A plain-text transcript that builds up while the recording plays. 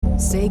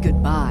Say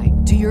goodbye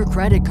to your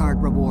credit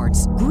card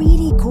rewards.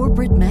 Greedy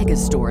corporate mega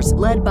stores,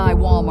 led by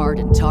Walmart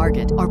and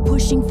Target, are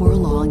pushing for a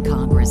law in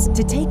Congress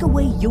to take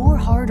away your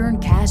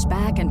hard-earned cash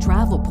back and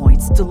travel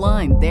points to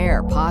line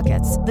their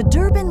pockets. The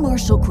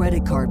Durbin-Marshall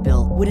credit card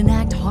bill would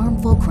enact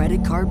harmful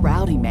credit card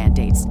routing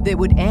mandates that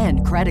would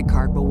end credit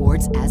card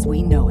rewards as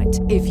we know it.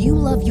 If you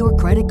love your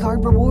credit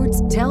card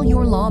rewards, tell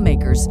your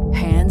lawmakers,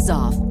 hands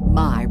off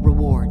my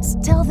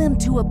rewards. Tell them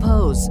to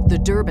oppose the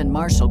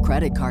Durbin-Marshall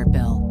credit card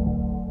bill.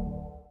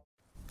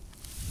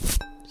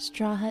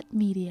 Straw Hut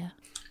Media.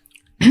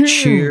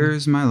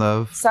 Cheers, my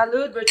love.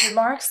 Salud, Richard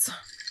Marx.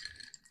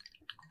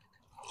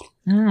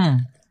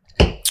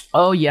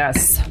 Oh,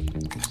 yes.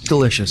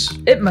 Delicious.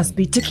 It must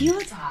be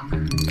tequila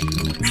time.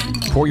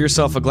 Pour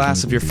yourself a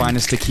glass of your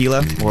finest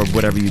tequila or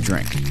whatever you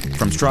drink.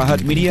 From Straw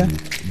Hut Media,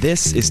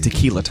 this is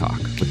Tequila Talk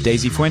with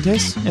Daisy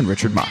Fuentes and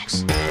Richard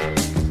Marx.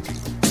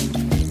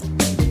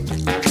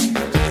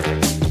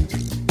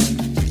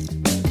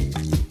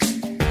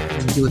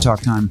 Tequila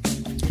Talk time.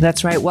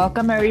 That's right.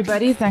 Welcome,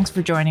 everybody. Thanks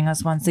for joining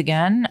us once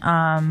again.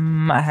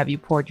 Have you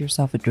poured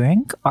yourself a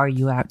drink? Are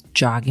you out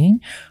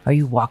jogging? Are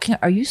you walking?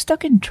 Are you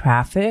stuck in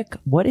traffic?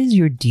 What is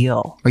your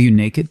deal? Are you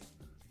naked?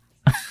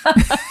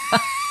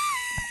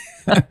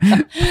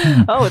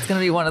 Oh, it's going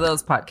to be one of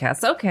those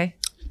podcasts. Okay.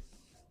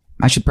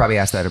 I should probably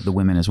ask that of the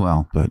women as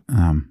well, but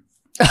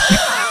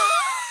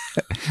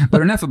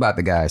but enough about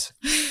the guys.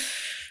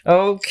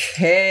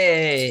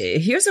 Okay.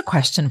 Here's a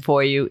question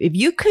for you. If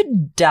you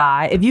could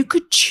die, if you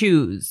could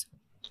choose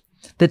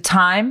the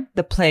time,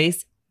 the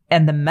place,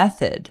 and the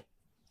method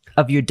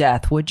of your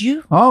death, would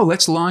you? Oh,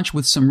 let's launch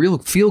with some real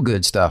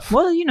feel-good stuff.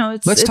 Well, you know,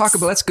 let's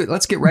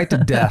get right to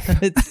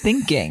death. It's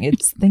thinking.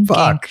 It's thinking.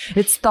 Fuck.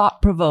 It's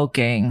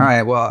thought-provoking. All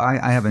right. Well,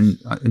 I have a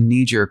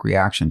knee-jerk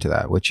reaction to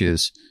that, which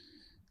is,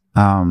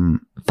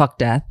 fuck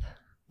death.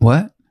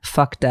 What?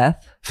 Fuck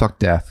death. Fuck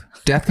death.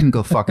 Death can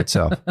go fuck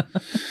itself.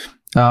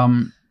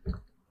 I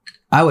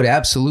would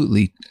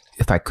absolutely,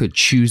 if I could,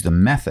 choose the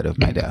method of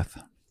my death.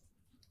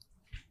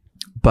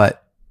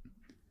 But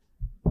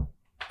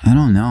I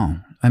don't know.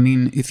 I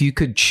mean, if you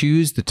could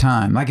choose the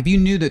time, like if you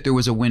knew that there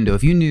was a window,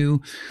 if you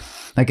knew,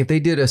 like if they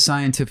did a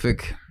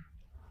scientific,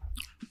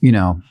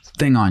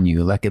 thing on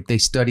you, like if they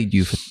studied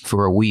you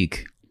for a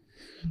week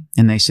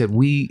and they said,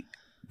 we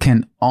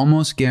can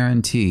almost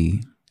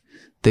guarantee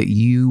that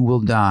you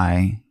will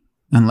die,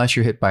 unless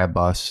you're hit by a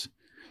bus,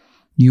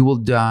 you will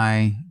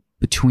die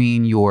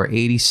between your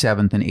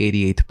 87th and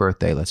 88th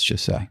birthday, let's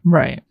just say.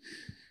 Right.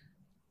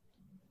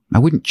 I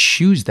wouldn't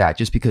choose that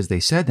just because they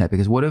said that,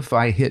 because what if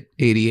I hit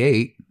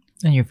 88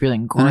 and you're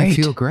feeling great? And I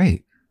feel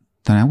great.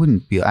 Then I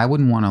wouldn't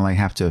want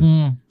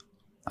to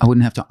I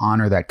wouldn't have to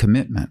honor that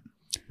commitment.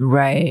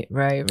 Right.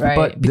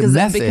 But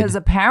because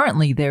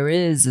apparently there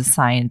is a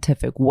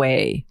scientific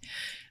way.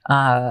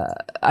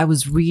 I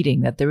was reading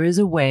that there is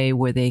a way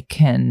where they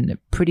can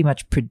pretty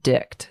much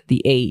predict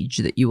the age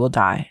that you will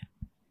die.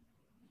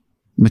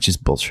 Which is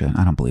bullshit.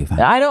 I don't believe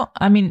that.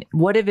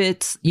 What if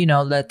it's,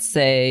 let's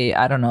say,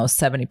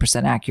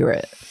 70%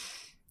 accurate?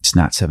 It's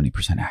not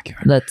 70%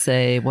 accurate. Let's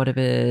say, what if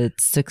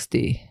it's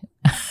 60?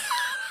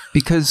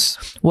 Because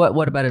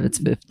what about if it's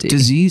 50?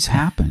 Disease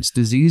happens.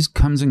 Disease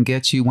comes and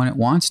gets you when it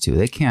wants to.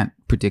 They can't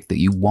predict that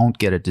you won't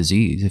get a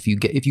disease. If you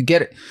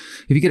get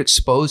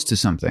exposed to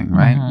something,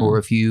 right? Mm-hmm. Or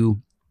if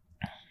you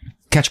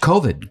catch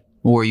COVID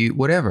or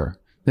whatever.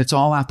 That's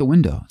all out the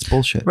window. It's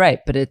bullshit. Right,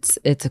 but it's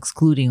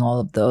excluding all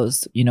of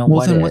those, well,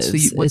 what then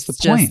is. What's the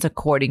it's point? Just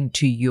according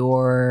to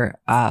your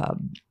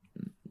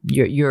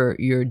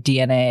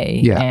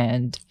DNA. Yeah.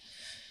 And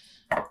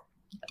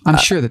I'm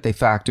sure that they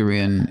factor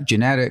in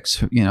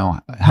genetics,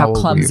 how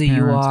clumsy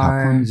you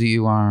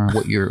are,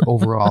 what your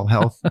overall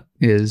health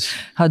is.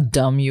 How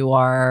dumb you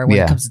are when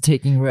it comes to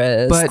taking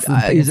risks.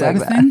 But is that a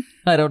thing?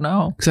 I don't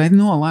know. Because I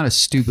know a lot of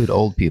stupid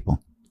old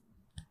people.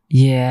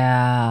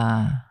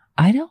 Yeah.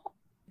 I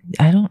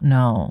don't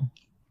know.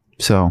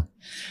 So.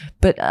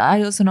 But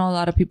I also know a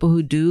lot of people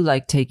who do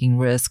like taking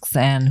risks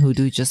and who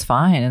do just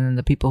fine. And then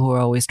the people who are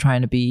always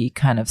trying to be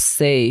kind of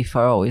safe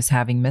are always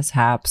having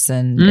mishaps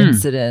and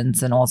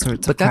incidents and all sorts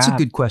of crap. But that's a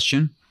good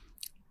question.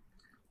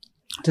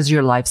 Does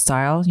your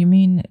lifestyle, you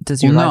mean?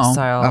 Does your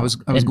lifestyle I was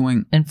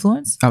going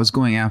influence? I was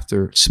going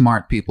after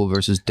smart people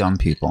versus dumb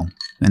people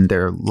and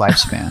their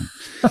lifespan.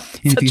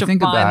 And if you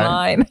think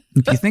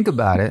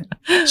about it,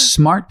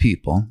 smart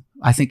people,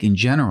 I think in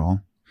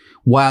general,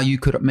 while you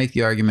could make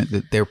the argument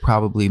that they're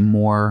probably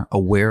more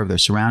aware of their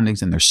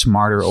surroundings and they're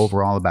smarter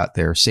overall about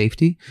their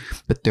safety,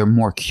 but they're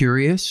more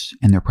curious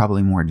and they're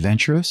probably more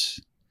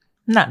adventurous.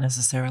 Not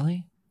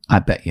necessarily. I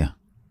bet you.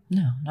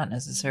 No, not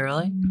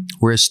necessarily.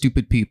 Whereas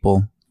stupid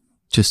people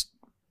just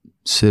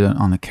sit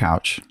on the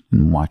couch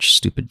and watch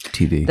stupid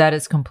TV. That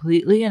is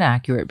completely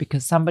inaccurate,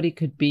 because somebody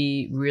could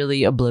be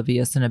really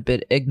oblivious and a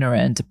bit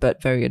ignorant,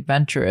 but very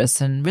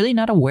adventurous and really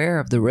not aware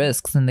of the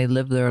risks, and they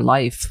live their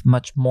life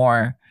much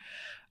more.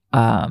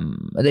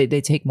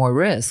 They take more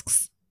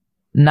risks,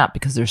 not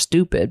because they're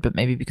stupid, but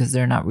maybe because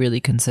they're not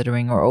really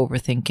considering or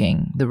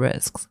overthinking the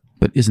risks.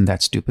 But isn't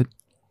that stupid?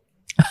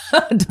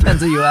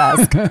 Depends who you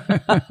ask.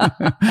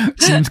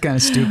 Seems kind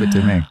of stupid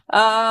to me.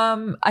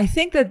 I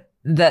think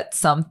that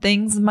some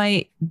things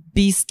might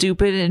be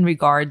stupid in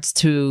regards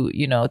to,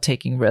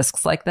 taking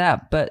risks like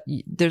that. But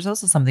there's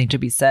also something to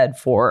be said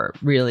for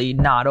really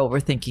not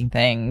overthinking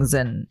things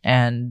and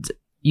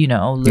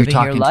living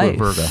your life.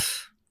 To a Virgo.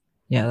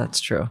 Yeah, that's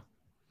true.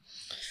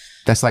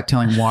 That's like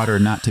telling water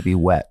not to be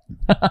wet.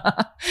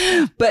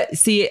 But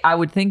see, I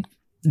would think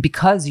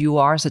because you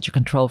are such a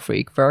control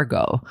freak,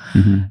 Virgo,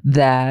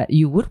 that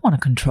you would want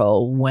to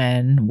control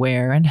when,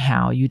 where, and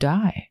how you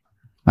die.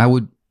 I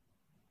would,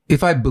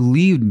 if I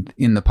believed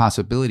in the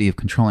possibility of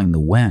controlling the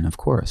when, of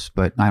course,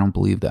 but I don't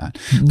believe that.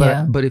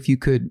 But if you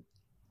could,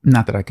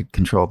 not that I could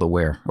control the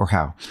where or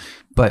how,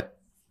 but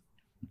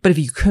if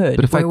you could,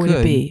 but if where I would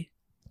could, it be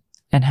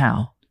and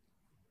how?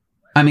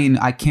 I mean,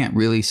 I can't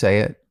really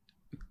say it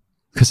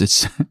because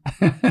it's.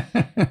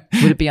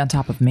 Would it be on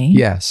top of me?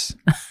 Yes.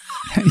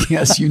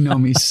 Yes, you know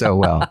me so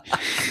well.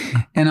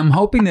 And I'm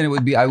hoping that it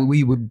would be,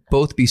 we would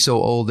both be so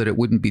old that it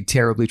wouldn't be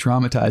terribly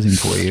traumatizing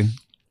for you.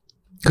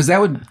 Because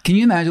can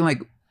you imagine,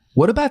 like,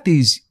 what about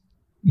these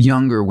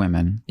younger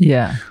women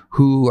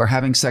who are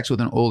having sex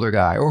with an older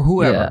guy or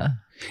whoever,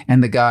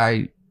 and the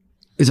guy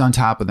is on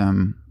top of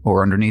them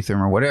or underneath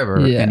them or whatever,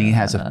 and he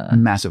has a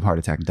massive heart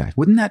attack and dies?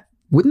 Wouldn't that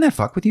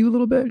fuck with you a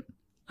little bit?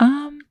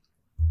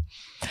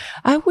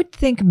 I would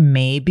think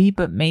maybe,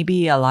 but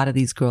maybe a lot of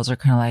these girls are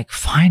kind of like,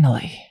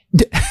 finally.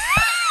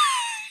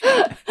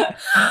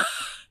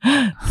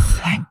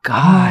 Thank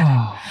God.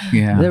 Oh,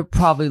 yeah. They're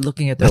probably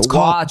looking at their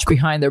watch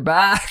behind their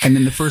back. And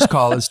then the first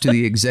call is to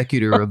the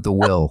executor of the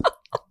will.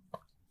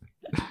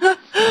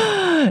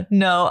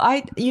 No,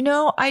 I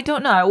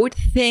don't know. I would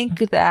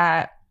think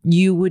that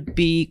you would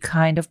be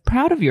kind of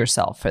proud of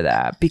yourself for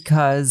that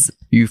because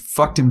you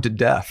fucked him to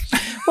death.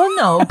 Well,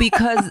 no,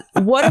 because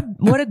what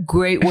a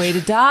great way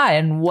to die,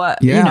 and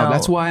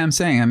that's why I'm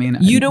saying. I mean,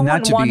 you don't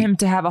want him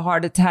to have a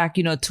heart attack,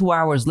 2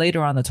 hours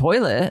later on the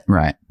toilet,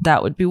 right?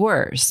 That would be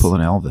worse. Pull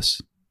an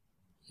Elvis.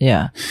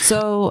 Yeah.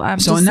 So I'm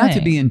so just not saying.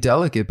 to be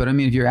indelicate, but I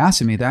mean, if you're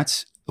asking me,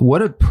 that's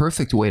what a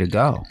perfect way to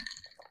go.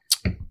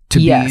 To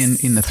be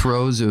in the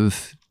throes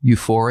of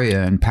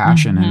euphoria and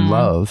passion and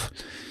love.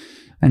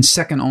 And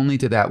second only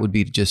to that would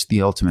be just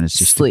the ultimate. It's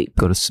just sleep.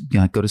 Go to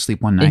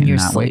sleep one night and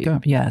not wake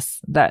up. Yes,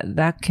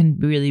 that can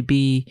really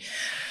be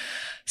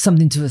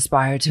something to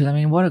aspire to. I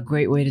mean, what a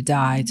great way to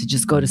die, to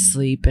just go to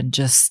sleep and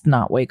just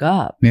not wake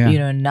up.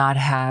 Yeah. Not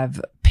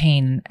have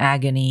pain,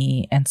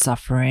 agony, and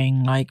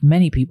suffering like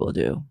many people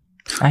do.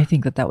 I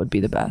think that would be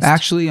the best.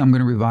 Actually, I'm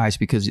going to revise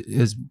because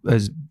as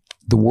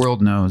the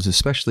world knows,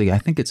 especially, I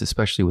think it's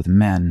especially with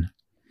men,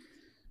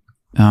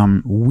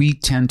 we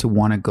tend to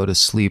want to go to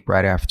sleep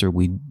right after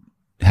we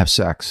have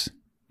sex.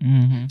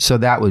 So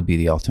that would be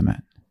the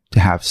ultimate, to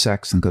have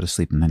sex and go to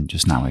sleep and then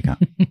just not wake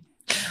up.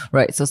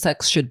 Right. So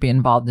sex should be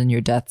involved in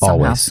your death somehow.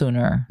 Always.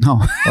 Sooner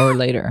or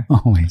later.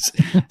 Always.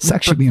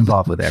 Sex should be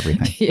involved with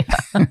everything. Yeah.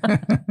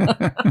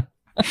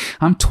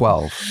 I'm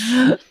 12.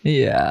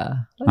 Yeah.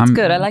 That's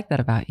good. I like that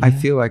about you. I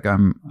feel like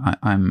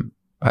I'm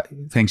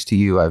thanks to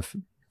you, I've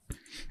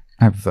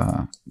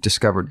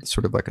discovered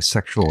sort of like a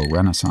sexual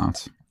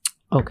renaissance.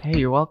 Okay,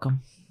 you're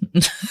welcome. We're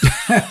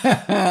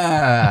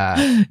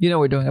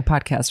doing a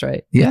podcast,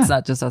 right? Yeah. It's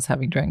not just us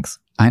having drinks.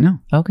 I know.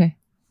 Okay.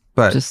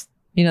 But just,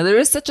 there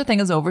is such a thing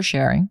as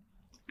oversharing.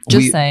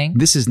 Just saying.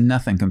 This is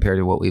nothing compared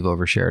to what we've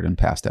overshared in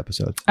past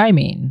episodes. I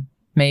mean,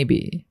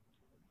 maybe.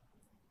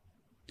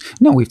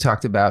 No, we've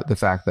talked about the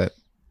fact that,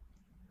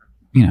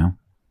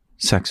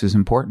 sex is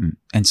important.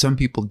 And some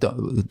people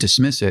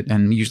dismiss it.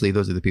 And usually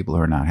those are the people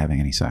who are not having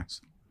any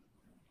sex.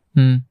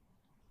 I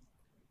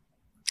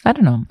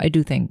don't know. I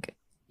do think,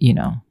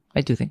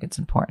 it's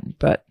important,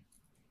 but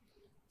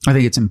I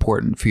think it's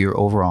important for your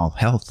overall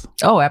health.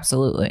 Oh,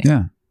 absolutely.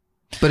 Yeah.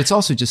 But it's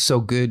also just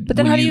so good. But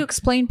then how do you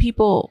explain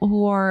people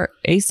who are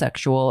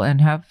asexual and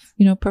have,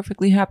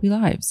 perfectly happy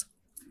lives?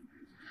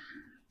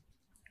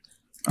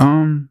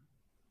 That's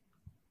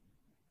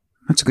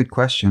a good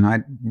question.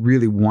 I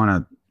really want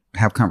to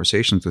have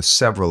conversations with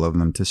several of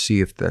them to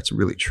see if that's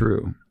really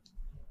true.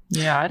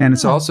 Yeah. And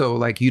it's also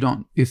like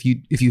if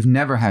you've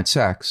never had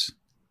sex,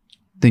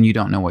 then you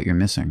don't know what you're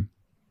missing.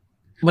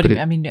 What do you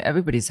mean? I mean,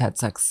 everybody's had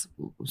sex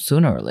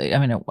sooner or later. I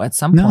mean, at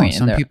some point.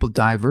 No, some people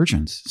die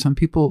virgins. A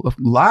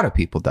lot of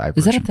people die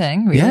virgins. Is that a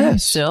thing? Really?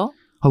 Yes. Still?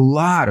 A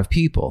lot of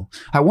people.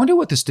 I wonder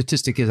what the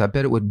statistic is. I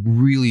bet it would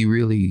really,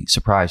 really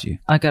surprise you.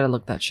 I got to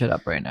look that shit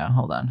up right now.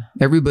 Hold on.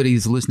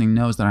 Everybody's listening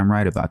knows that I'm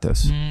right about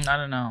this. I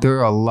don't know. There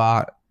are a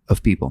lot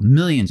of people,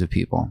 millions of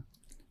people,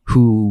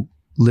 who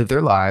live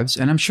their lives,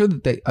 and I'm sure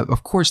that they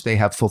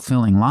have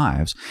fulfilling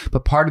lives,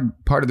 but part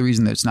of the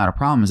reason that it's not a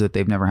problem is that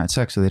they've never had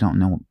sex, so they don't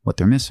know what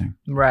they're missing.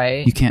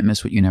 Right. You can't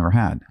miss what you never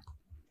had.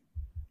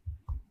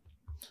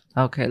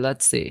 Okay,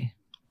 let's see.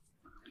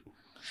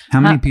 How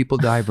many people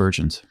die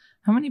virgins?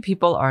 How many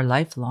people are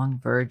lifelong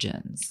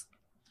virgins?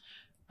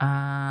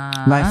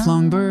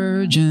 Lifelong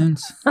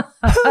virgins.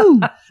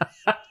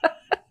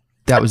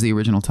 That was the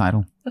original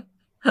title.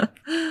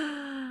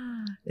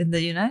 in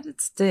the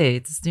United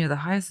States, it's near the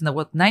highest in the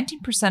world.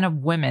 19% of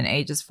women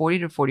ages 40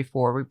 to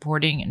 44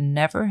 reporting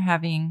never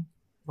having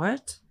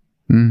what?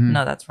 Mm-hmm.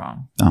 No, that's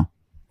wrong. Oh,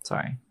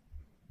 sorry.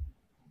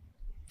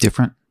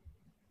 Different.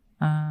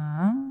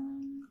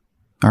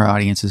 Our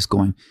audience is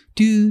going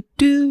do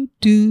do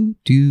do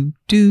do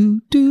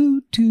do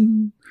do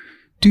do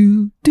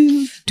do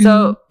do.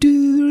 So,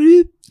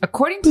 do.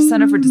 According to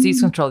Center for Disease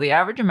Control, the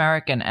average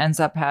American ends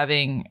up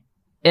having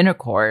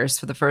intercourse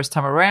for the first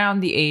time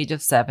around the age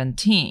of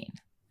 17,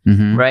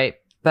 right?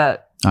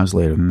 But I was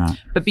later than that.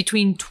 But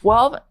between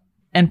 12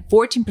 and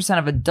 14%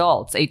 of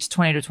adults aged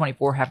 20 to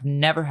 24 have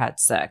never had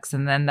sex,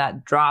 and then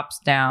that drops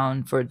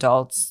down for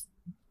adults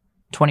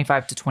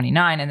 25 to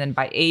 29, and then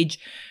by age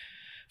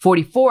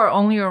 44,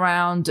 only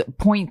around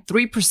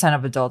 0.3%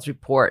 of adults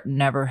report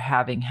never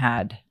having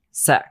had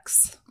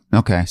sex.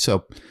 Okay,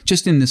 so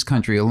just in this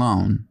country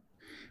alone,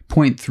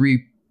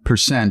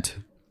 0.3%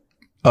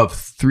 of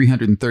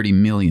 330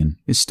 million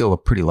is still a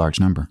pretty large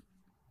number.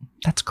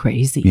 That's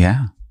crazy.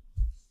 Yeah.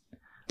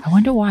 I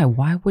wonder why.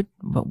 Why would,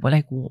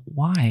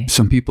 why?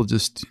 Some people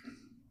just,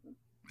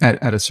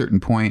 at a certain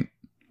point,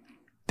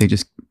 they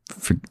just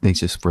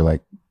were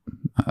like,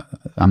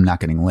 I'm not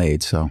getting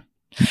laid, so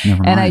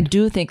never mind. And I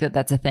do think that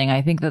that's a thing.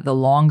 I think that the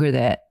longer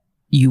that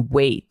you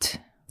wait.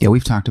 Yeah,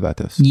 we've talked about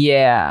this.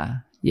 Yeah.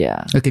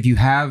 Like if you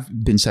have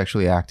been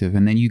sexually active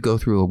and then you go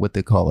through what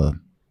they call a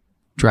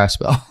dry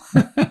spell.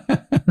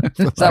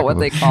 Is that what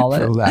they call it?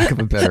 For lack of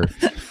a better.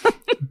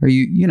 Or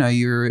you're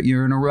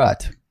in a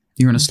rut.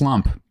 You're in a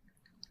slump.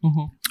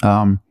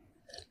 Mm-hmm.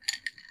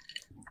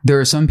 There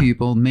are some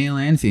people, male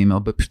and female,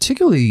 but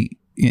particularly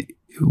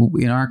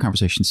in our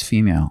conversations,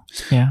 female,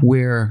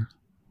 where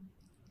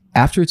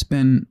after it's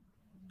been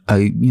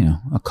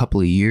a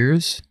couple of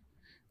years,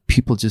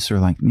 people just are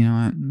like, you know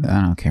what,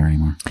 I don't care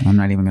anymore. I'm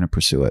not even going to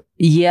pursue it.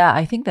 Yeah,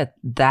 I think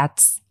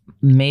that's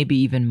maybe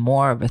even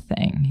more of a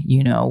thing,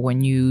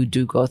 when you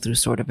do go through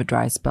sort of a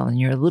dry spell and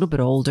you're a little bit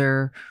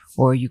older,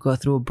 or you go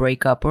through a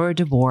breakup or a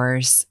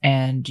divorce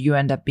and you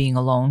end up being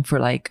alone for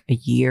like a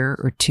year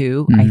or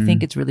two. I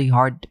think it's really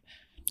hard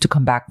to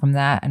come back from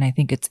that. And I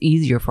think it's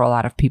easier for a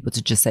lot of people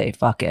to just say,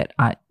 fuck it.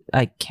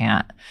 I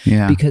can't.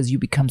 Yeah. Because you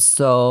become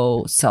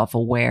so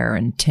self-aware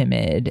and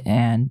timid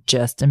and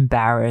just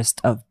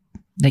embarrassed of,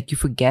 like, you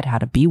forget how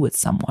to be with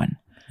someone.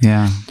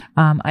 Yeah.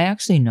 I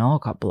actually know a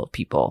couple of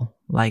people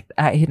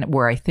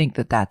where I think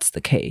that that's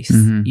the case,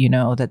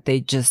 that they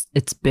just,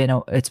 it's been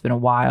a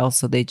while.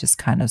 So they just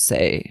kind of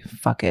say,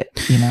 fuck it,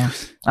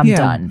 I'm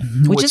done,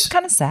 which is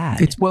kind of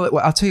sad. Well,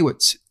 I'll tell you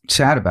what's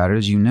sad about it,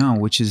 as you know,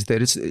 which is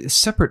that it's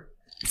separate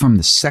from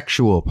the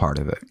sexual part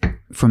of it,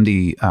 from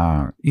the,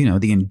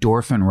 the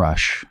endorphin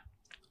rush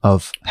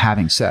of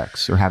having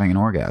sex or having an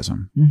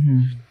orgasm.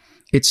 Mm-hmm.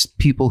 It's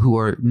people who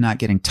are not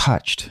getting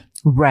touched.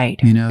 Right.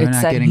 They're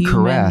not getting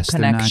caressed.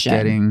 Connection. They're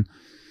not getting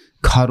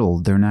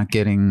cuddled. They're not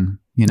getting,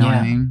 what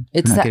I mean?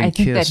 It's that I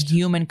think that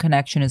human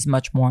connection is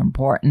much more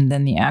important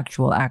than the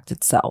actual act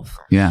itself.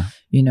 Yeah.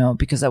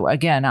 Because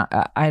again,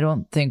 I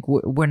don't think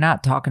we're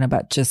not talking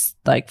about just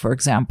like, for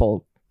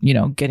example,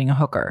 getting a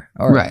hooker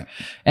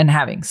and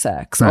having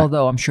sex. Right.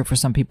 Although I'm sure for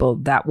some people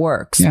that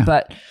works,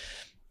 but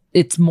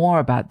it's more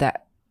about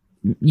that,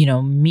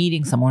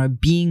 meeting someone or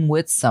being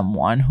with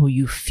someone who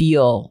you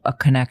feel a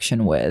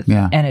connection with,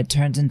 and it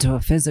turns into a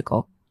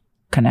physical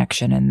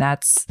connection. And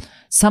that's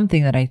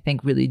something that I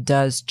think really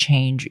does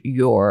change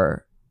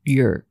your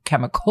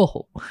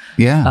chemical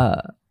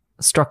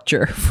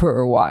structure for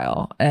a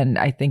while. And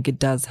I think it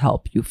does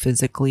help you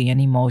physically and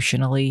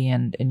emotionally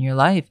and in your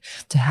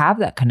life to have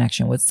that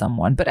connection with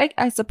someone. But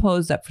I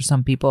suppose that for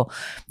some people,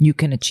 you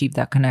can achieve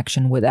that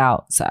connection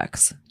without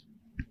sex.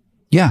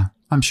 Yeah.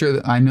 I'm sure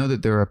that I know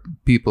that there are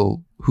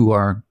people who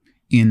are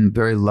in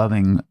very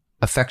loving,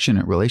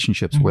 affectionate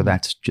relationships where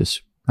that's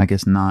just, I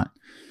guess, not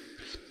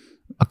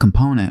a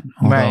component.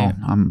 Although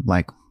I'm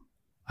like,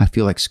 I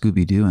feel like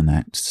Scooby-Doo in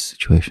that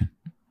situation.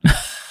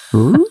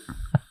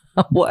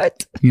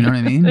 What? You know what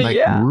I mean? Like,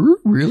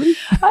 really?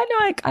 I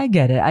know. I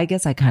get it. I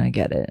guess I kind of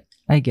get it.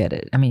 I get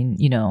it. I mean,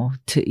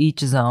 to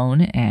each his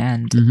own.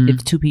 And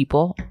if two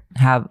people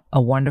have a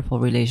wonderful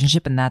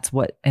relationship and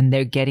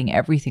they're getting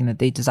everything that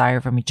they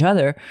desire from each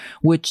other,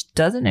 which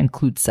doesn't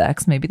include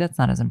sex, maybe that's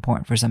not as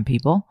important for some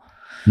people.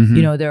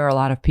 Mm-hmm. There are a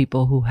lot of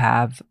people who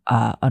have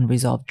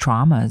unresolved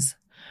traumas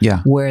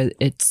where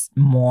it's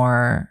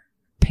more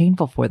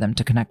painful for them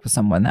to connect with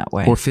someone that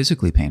way. Or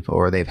physically painful,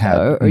 or they've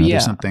had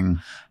there's something.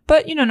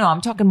 But, no,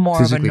 I'm talking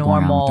more of a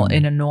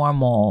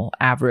normal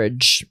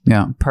average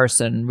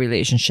person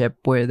relationship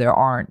where there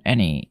aren't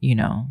any,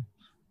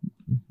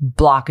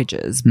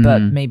 blockages, but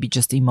maybe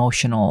just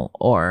emotional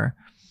or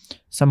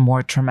some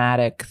more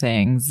traumatic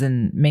things.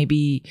 And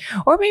maybe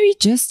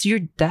just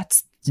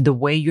that's the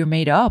way you're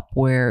made up,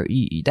 where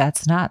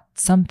that's not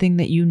something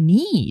that you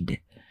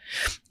need.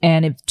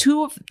 And if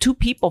two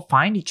people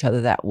find each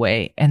other that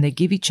way and they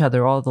give each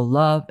other all the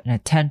love and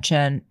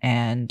attention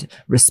and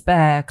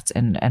respect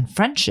and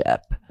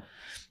friendship,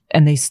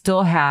 and they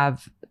still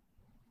have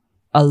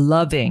a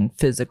loving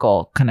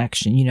physical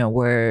connection,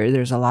 where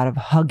there's a lot of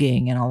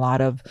hugging and a lot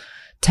of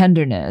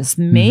tenderness,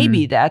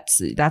 maybe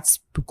that's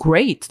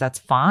great. That's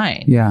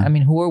fine. Yeah. I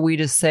mean, who are we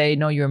to say,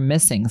 no, you're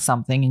missing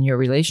something in your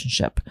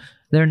relationship?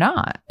 They're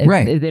not.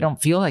 Right. If they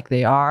don't feel like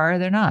they are,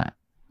 they're not.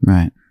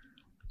 Right.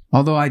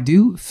 Although I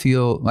do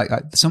feel like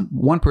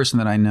one person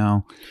that I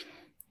know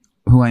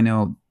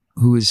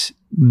who is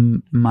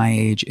my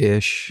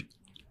age-ish,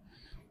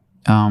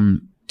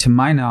 to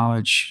my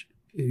knowledge,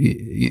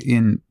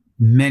 in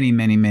many,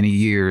 many, many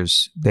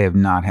years, they have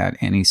not had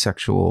any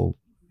sexual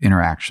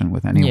interaction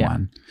with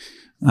anyone.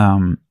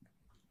 And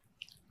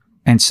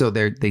so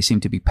they seem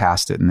to be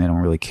past it and they don't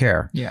really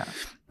care. Yeah.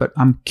 But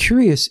I'm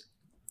curious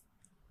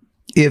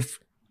if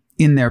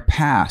in their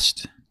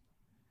past,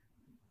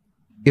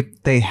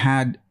 if they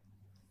had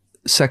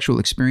sexual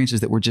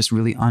experiences that were just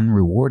really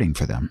unrewarding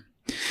for them.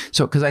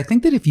 So, because I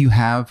think that if you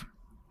have,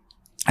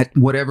 at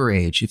whatever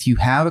age, if you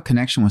have a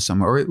connection with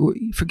someone, or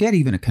forget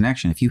even a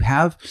connection, if you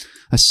have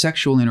a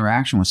sexual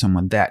interaction with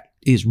someone that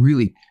is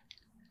really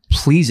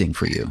pleasing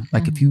for you,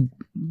 like if you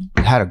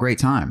had a great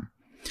time,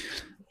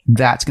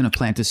 that's going to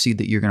plant a seed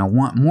that you're going to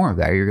want more of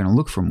that, or you're going to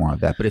look for more of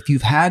that. But if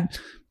you've had,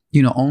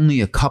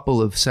 only a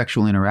couple of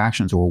sexual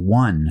interactions or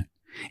one,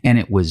 and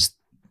it was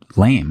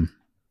lame,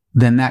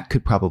 then that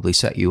could probably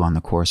set you on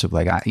the course of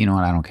like, you know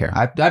what, I don't care.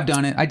 I've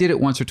done it. I did it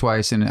once or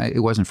twice, and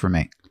it wasn't for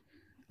me.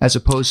 As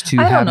opposed to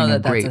having a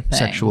great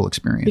sexual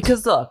experience.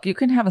 Because look, you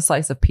can have a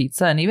slice of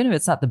pizza, and even if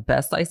it's not the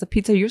best slice of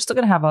pizza, you're still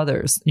going to have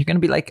others. You're going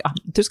to be like,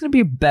 there's going to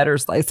be a better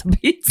slice of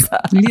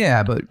pizza.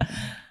 Yeah, but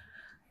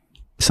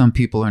some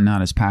people are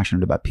not as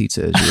passionate about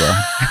pizza as you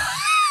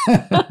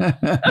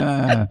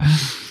are.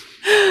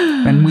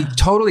 And we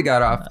totally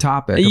got off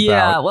topic.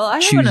 Yeah, well, I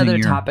have another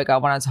topic I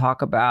want to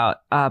talk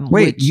about.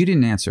 Wait, you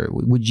didn't answer.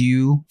 Would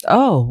you?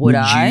 Oh, would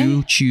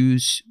you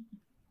choose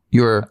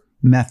your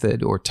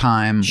method or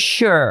time?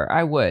 Sure,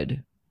 I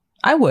would.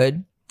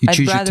 You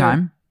choose your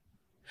time?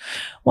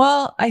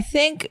 Well, I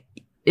think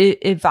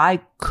if I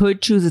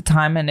could choose a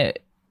time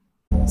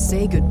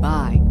Say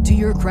goodbye to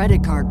your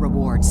credit card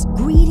rewards.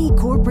 Greedy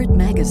corporate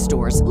mega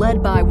stores,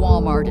 led by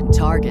Walmart and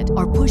Target,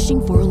 are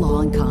pushing for a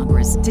law in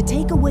Congress to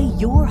take away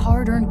your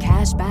hard-earned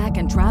cash back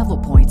and travel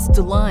points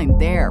to line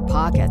their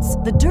pockets.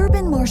 The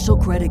Durbin-Marshall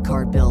credit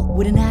card bill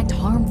would enact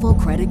harmful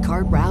credit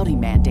card routing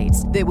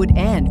mandates that would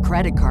end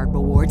credit card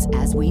rewards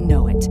as we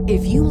know it.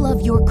 If you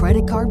love your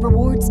credit card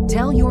rewards,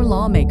 tell your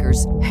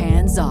lawmakers,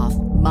 hands off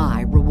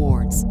my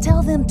rewards.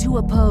 Tell them to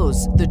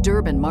oppose the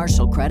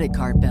Durbin-Marshall credit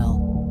card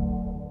bill.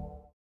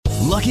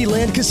 Lucky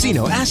Land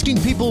Casino,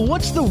 asking people,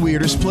 what's the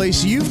weirdest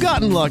place you've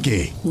gotten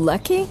lucky?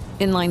 Lucky?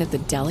 In line at the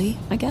deli,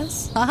 I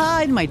guess?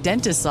 Aha, in my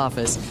dentist's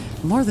office.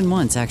 More than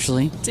once,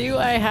 actually. Do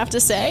I have to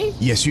say?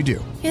 Yes, you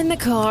do. In the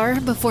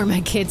car before my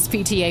kids'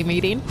 PTA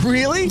meeting.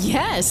 Really?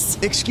 Yes.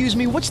 Excuse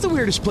me, what's the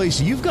weirdest place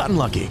you've gotten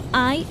lucky?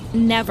 I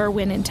never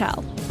win and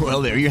tell.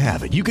 Well, there you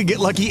have it. You can get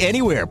lucky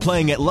anywhere,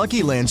 playing at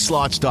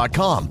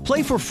LuckyLandSlots.com.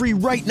 Play for free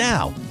right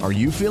now. Are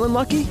you feeling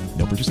lucky?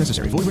 No purchase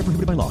necessary. Void where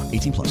prohibited by law.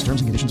 18+.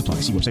 Terms and conditions apply.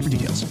 See website for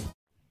details.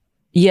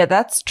 Yeah,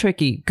 that's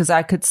tricky because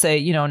I could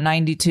say,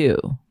 92.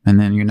 And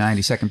then your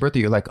 92nd birthday,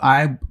 you're like,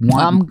 I'm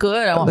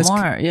good. I want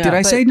more. Yeah, did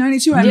I say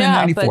 92? I meant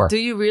 94. But do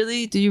you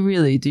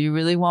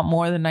really want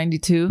more than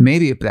 92?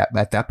 Maybe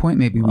at that point,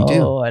 maybe we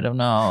do. Oh, I don't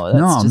know.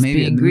 That's just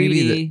being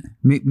greedy.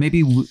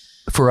 Maybe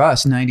for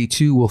us,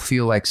 92 will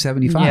feel like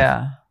 75.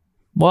 Yeah.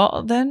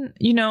 Well, then,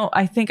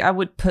 I think I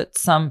would put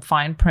some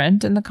fine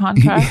print in the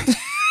contract.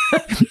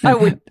 I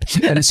would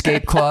an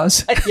escape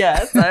clause.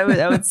 Yes, I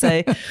would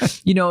say,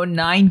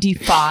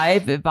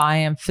 95 if I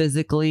am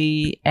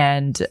physically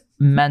and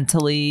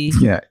mentally,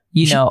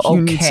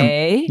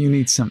 okay. You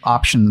need some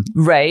option.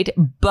 Right.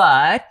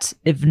 But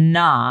if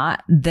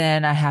not,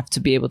 then I have to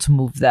be able to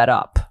move that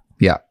up.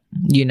 Yeah.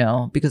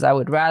 Because I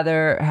would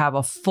rather have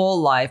a full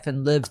life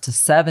and live to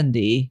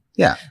 70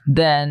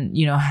 than,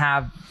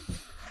 have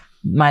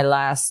my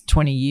last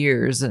 20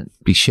 years and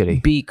be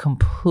shitty, be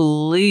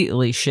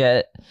completely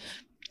shit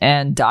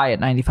and die at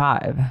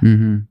 95.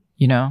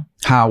 Mm-hmm.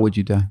 How would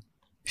you die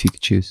if you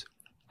could choose?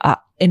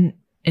 In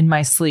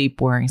my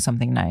sleep, wearing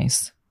something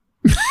nice.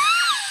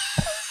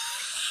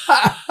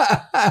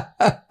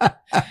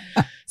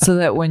 So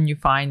that when you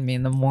find me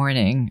in the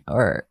morning,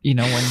 or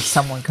when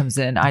someone comes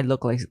in, I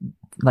look like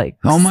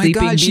oh my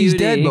Sleeping God, she's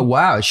Beauty. dead, but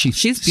wow,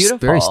 she's beautiful,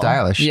 very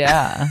stylish.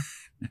 Yeah,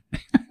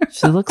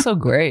 she looks so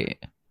great.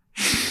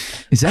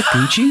 Is that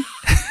Gucci?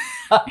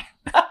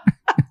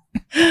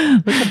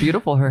 Look how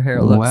beautiful her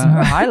hair looks. Wow. And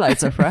her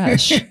highlights are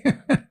fresh. She's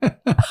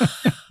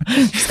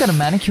got a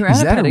manicure and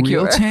Is that a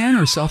pedicure. a real tan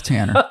or self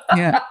tanner?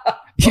 Yeah.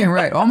 Yeah,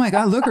 right. Oh my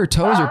God, look, her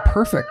toes are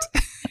perfect.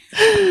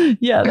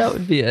 Yeah, that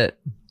would be it.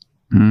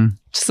 Mm.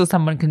 Just so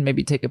someone can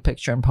maybe take a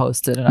picture and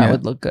post it, and I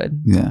would look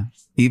good. Yeah.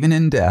 Even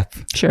in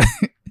death. Sure.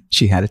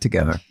 She had it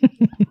together.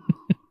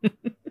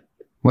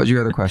 What's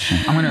your other question?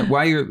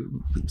 While you're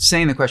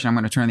saying the question, I'm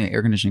going to turn the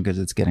air conditioning because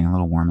it's getting a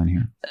little warm in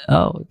here.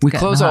 Oh, we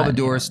close all the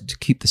doors to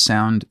keep the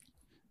sound,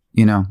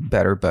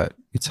 better, but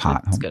it's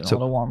hot. It's getting a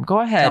little warm. Go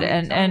ahead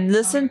and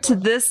listen to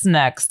this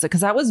next,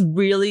 because I was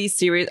really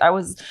serious. I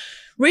was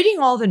reading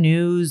all the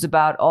news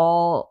about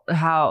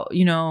how,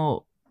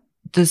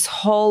 this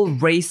whole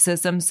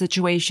racism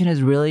situation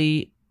is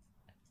really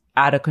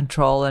out of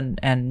control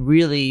and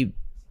really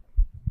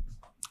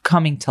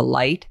coming to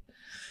light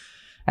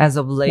as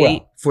of late.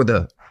 Well, for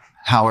the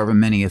however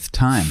manyth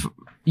time.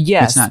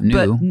 Yes. It's not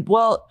new.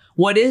 But,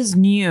 what is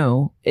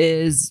new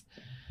is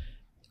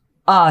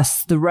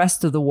us, the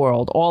rest of the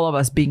world, all of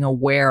us being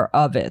aware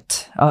of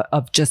it,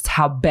 of just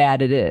how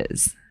bad it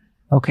is.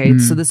 Okay.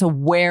 So this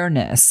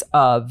awareness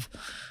of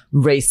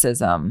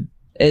racism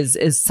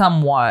is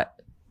somewhat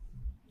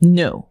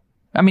new.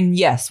 I mean,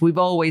 yes, we've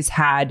always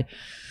had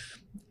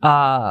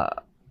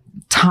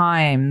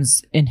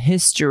times in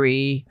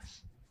history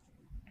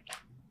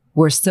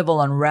where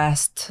civil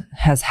unrest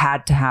has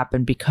had to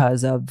happen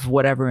because of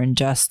whatever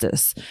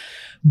injustice.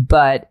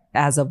 But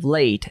as of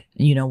late,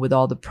 with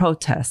all the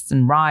protests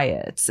and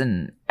riots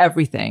and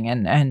everything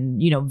and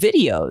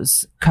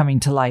videos coming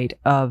to light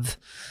of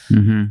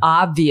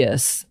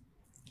obvious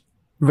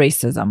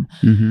racism,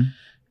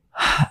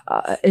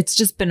 it's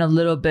just been a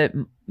little bit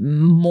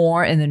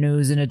more in the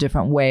news in a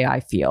different way, I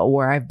feel,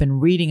 where I've been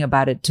reading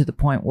about it to the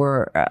point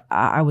where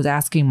I was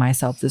asking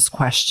myself this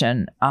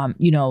question,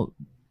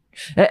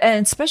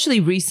 and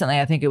especially recently,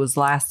 I think it was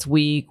last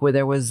week where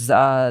there was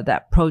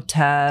that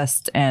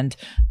protest and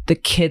the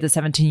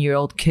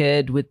 17-year-old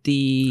kid with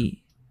the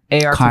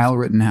AR. Kyle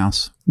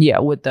Rittenhouse. Yeah,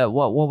 with the,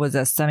 what was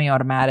that,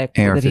 semi-automatic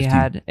that he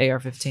had,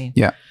 AR-15.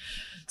 Yeah.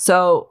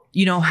 So,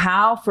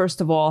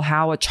 first of all,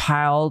 how a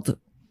child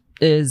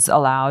is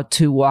allowed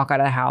to walk out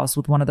of the house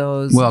with one of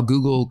those. Well,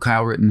 Google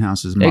Kyle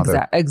Rittenhouse's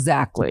mother.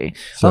 Exactly.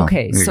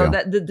 Okay, so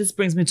this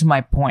brings me to my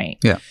point.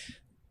 Yeah.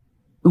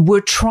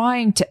 We're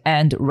trying to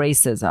end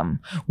racism.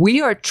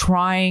 We are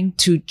trying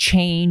to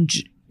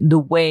change the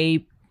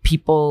way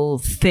people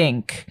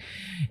think.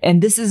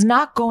 And this is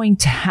not going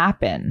to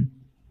happen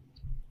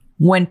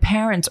when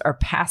parents are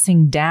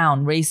passing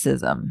down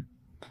racism.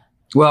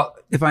 Well,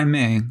 if I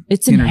may,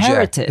 it's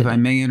inherited. If I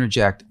may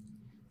interject,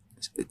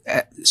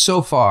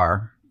 so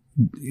far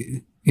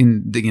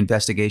in the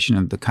investigation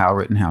of the Kyle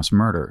Rittenhouse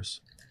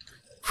murders,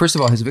 first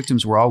of all, his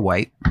victims were all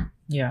white.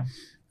 Yeah.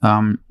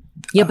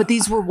 But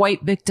these were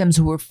white victims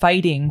who were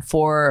fighting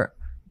for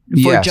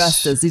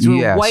justice. These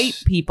were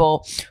white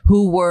people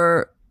who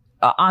were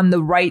on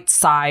the right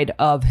side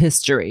of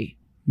history.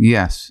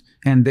 Yes.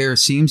 And there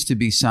seems to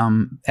be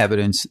some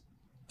evidence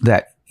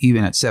that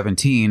even at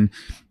 17,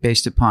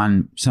 based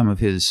upon some of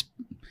his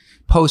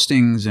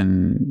postings,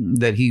 and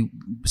that he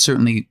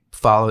certainly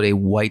followed a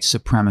white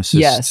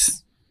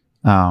supremacist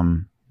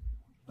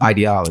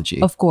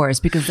ideology. Of course,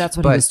 because that's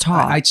what he was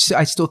taught.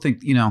 I still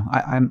think,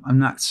 I'm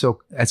not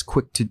as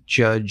quick to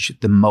judge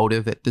the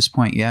motive at this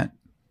point yet.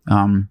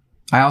 I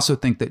also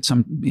think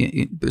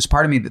that there's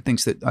part of me that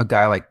thinks that a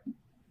guy like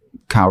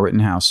Kyle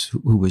Rittenhouse,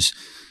 who was,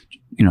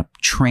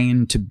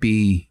 trained to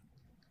be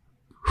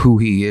who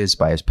he is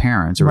by his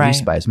parents, or at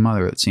least by his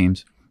mother, it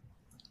seems,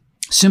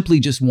 simply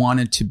just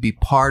wanted to be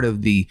part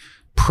of the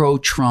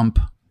pro-Trump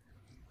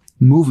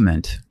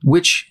movement,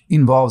 which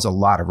involves a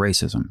lot of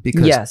racism,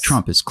 because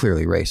Trump is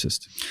clearly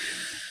racist.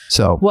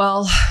 So,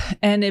 well,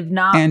 and if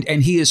not,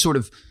 and he is sort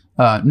of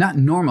not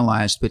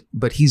normalized,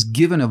 but he's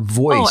given a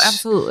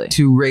voice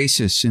to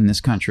racists in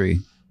this country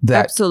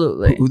that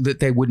that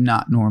they would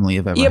not normally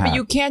have ever had. But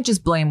you can't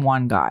just blame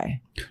one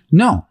guy.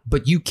 No,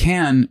 but you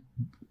can.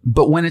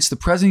 But when it's the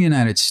president of the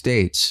United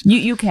States,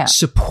 you can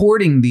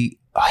supporting the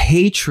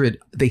hatred,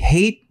 the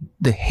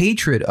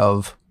hatred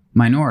of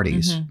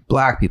minorities,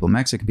 black people,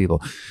 Mexican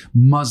people,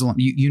 Muslim,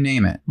 you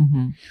name it.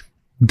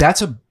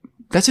 That's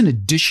an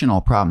additional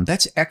problem.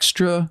 That's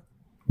extra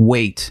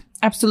weight.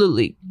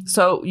 Absolutely.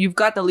 So you've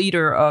got the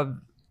leader of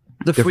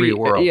the free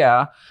world.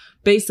 Yeah.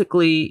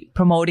 Basically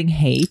promoting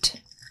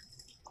hate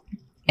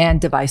and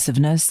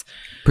divisiveness.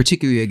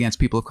 Particularly against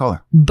people of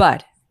color.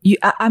 But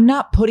I'm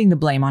not putting the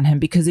blame on him,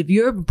 because if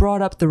you're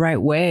brought up the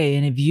right way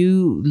and if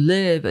you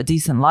live a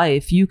decent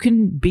life, you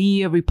can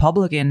be a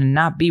Republican and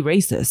not be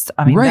racist.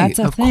 I mean, that's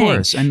a thing. Of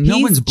course. And no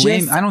one's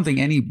blaming, I don't think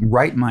any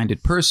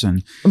right-minded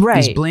person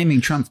is blaming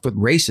Trump for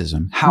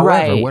racism.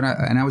 However,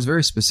 and I was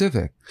very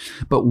specific,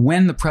 but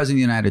when the president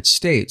of the United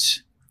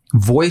States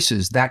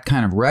voices that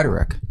kind of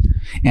rhetoric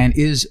and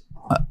is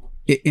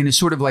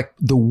sort of like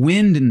the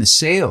wind in the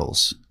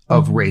sails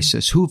of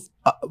racists who've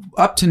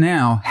up to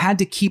now had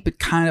to keep it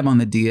kind of on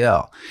the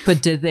DL.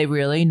 But did they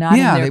really? Not in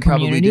their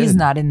communities,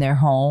 not in their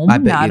home,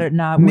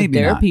 not with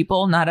their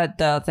people, not at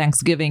the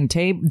Thanksgiving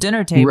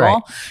dinner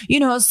table,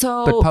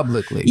 but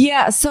publicly.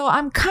 Yeah. So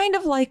I'm kind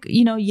of like,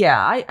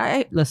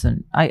 I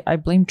listen, I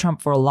blame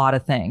Trump for a lot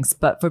of things,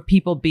 but for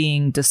people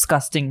being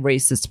disgusting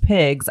racist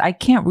pigs, I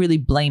can't really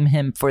blame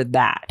him for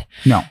that.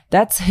 No.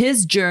 That's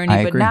his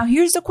journey. But now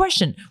here's the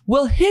question.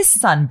 Will his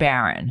son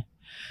Barron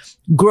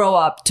grow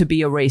up to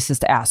be a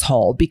racist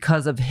asshole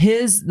because of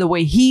the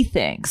way he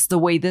thinks, the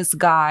way this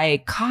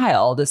guy,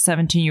 Kyle, the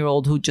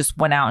 17-year-old who just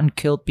went out and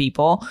killed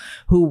people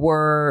who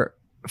were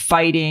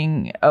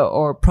fighting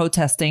or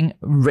protesting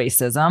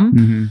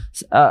racism.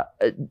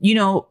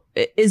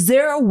 Is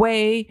there a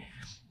way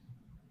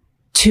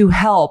to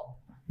help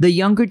the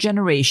younger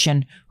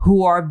generation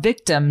who are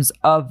victims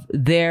of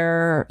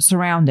their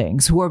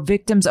surroundings, who are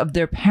victims of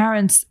their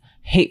parents'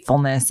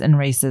 hatefulness and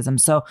racism.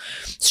 So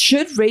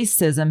should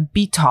racism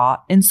be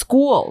taught in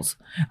schools?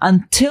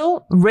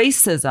 Until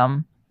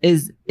racism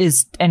is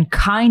and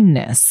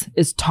kindness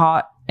is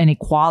taught, and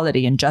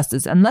equality and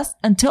justice,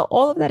 until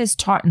all of that is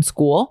taught in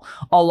school,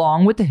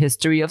 along with the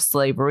history of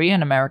slavery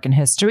and American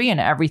history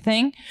and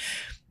everything,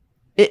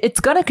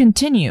 it's going to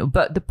continue.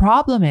 But the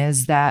problem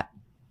is that,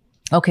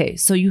 okay,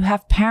 so you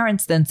have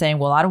parents then saying,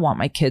 well, I don't want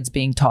my kids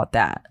being taught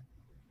that.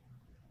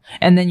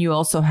 And then you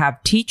also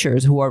have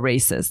teachers who are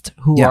racist,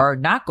 who are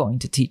not going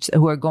to teach,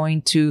 who are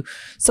going to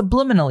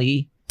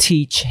subliminally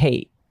teach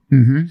hate.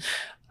 Mm-hmm.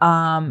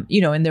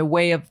 In their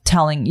way of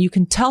telling, you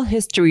can tell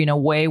history in a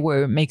way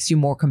where it makes you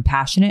more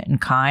compassionate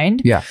and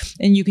kind. Yeah.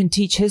 And you can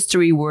teach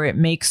history where it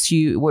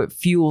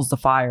fuels the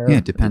fire. Yeah,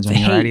 it depends on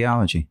your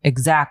ideology.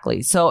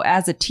 Exactly. So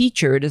as a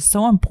teacher, it is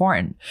so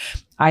important,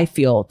 I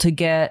feel, to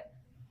get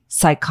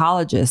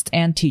psychologists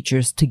and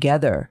teachers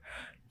together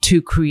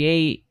to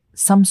create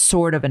some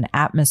sort of an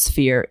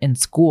atmosphere in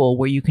school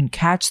where you can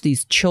catch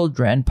these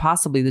children,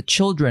 possibly the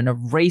children of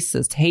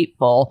racist,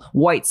 hateful,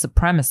 white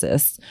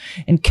supremacists,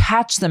 and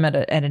catch them at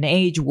an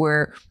age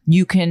where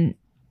you can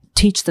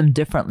teach them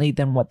differently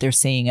than what they're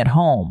seeing at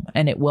home.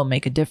 And it will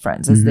make a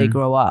difference as they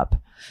grow up.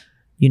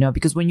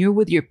 Because when you're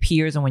with your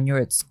peers and when you're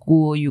at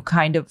school, you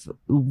kind of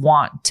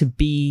want to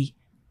be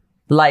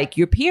like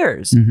your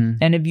peers. Mm-hmm.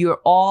 And if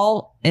you're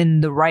all in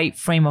the right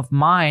frame of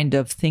mind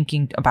of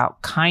thinking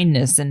about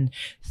kindness and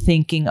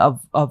thinking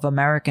of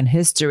American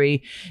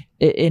history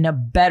in a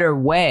better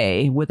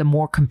way with a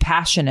more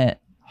compassionate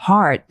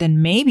heart,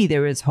 then maybe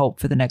there is hope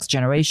for the next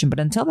generation. But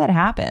until that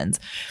happens,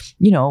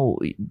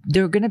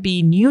 there are going to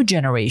be new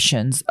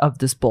generations of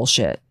this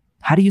bullshit.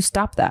 How do you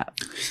stop that?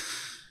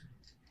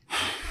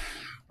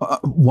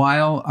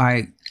 While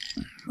I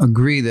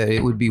agree that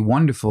it would be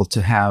wonderful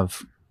to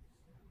have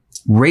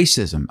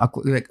racism,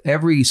 like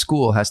every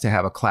school has to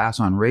have a class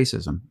on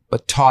racism,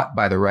 but taught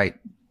by the right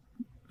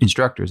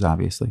instructors,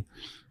 obviously.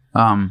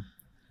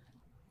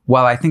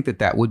 While I think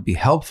that would be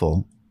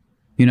helpful,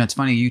 it's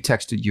funny, you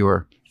texted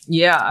your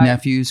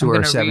nephews who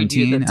are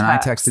 17, and I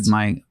texted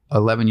my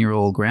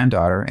 11-year-old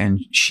granddaughter,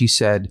 and she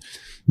said,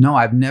 no,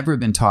 I've never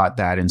been taught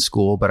that in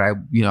school, but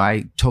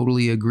I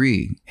totally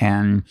agree.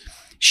 And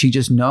she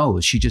just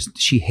knows.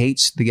 She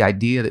hates the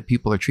idea that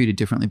people are treated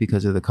differently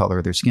because of the color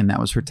of their skin. That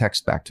was her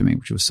text back to me,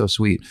 which was so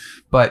sweet.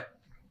 But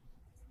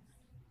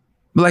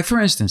like, for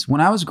instance, when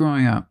I was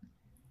growing up,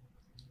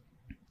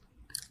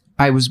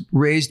 I was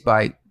raised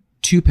by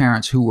two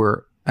parents who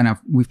were, and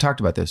we've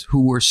talked about this,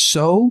 who were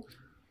so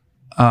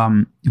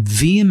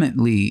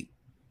vehemently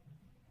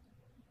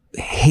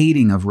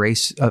hating of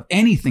race, of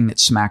anything that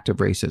smacked of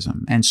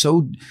racism, and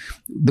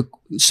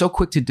so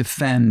quick to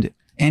defend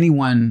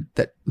anyone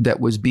that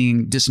was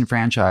being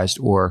disenfranchised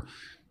or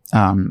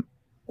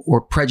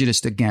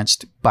prejudiced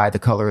against by the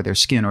color of their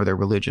skin or their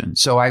religion.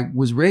 So I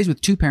was raised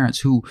with two parents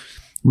who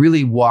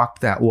really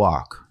walked that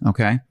walk.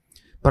 Okay.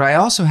 But I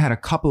also had a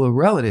couple of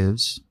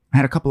relatives. I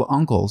had a couple of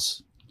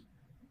uncles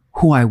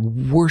who I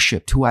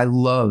worshiped, who I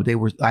loved.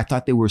 I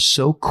thought they were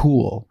so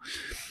cool,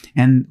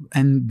 and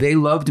they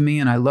loved me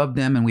and I loved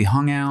them, and we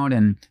hung out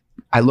and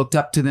I looked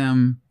up to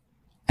them,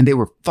 and they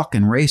were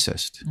fucking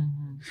racist.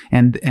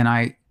 Mm-hmm. And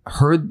I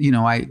heard,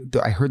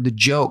 I heard the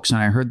jokes, and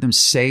I heard them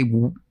say,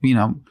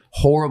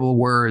 horrible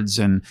words,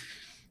 and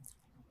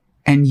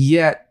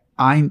yet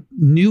I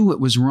knew it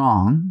was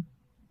wrong.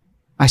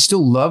 I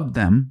still loved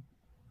them,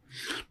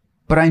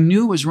 but I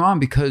knew it was wrong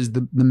because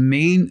the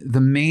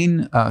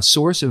main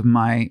source of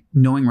my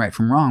knowing right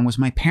from wrong was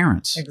my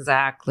parents.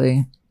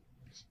 Exactly.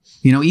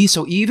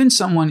 So even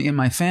someone in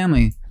my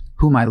family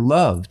whom I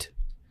loved,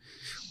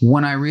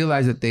 when I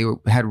realized that they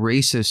had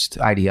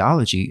racist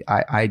ideology,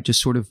 I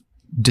just sort of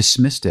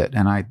dismissed it,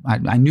 and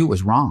I knew it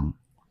was wrong.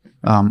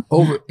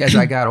 As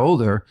I got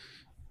older,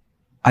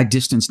 I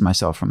distanced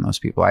myself from those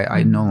people.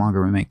 I no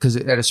longer remain, because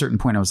at a certain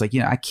point I was like,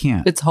 I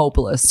can't. It's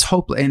hopeless. It's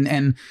hopeless,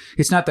 and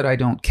it's not that I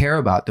don't care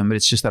about them, but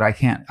it's just that I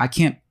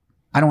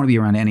don't want to be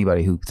around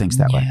anybody who thinks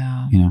that way.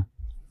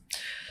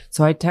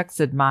 So I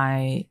texted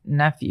my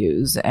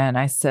nephews and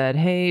I said,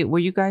 hey, were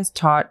you guys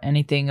taught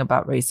anything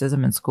about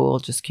racism in school?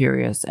 Just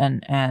curious.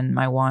 And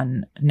my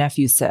one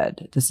nephew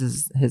said, this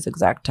is his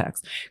exact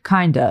text,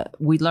 kinda,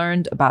 we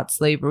learned about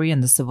slavery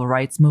and the civil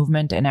rights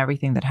movement and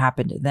everything that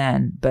happened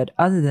then. But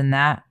other than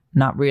that,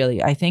 not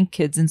really. I think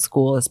kids in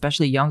school,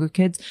 especially younger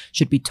kids,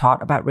 should be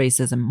taught about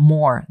racism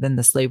more than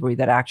the slavery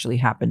that actually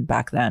happened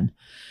back then.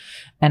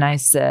 And I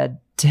said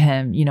to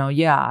him,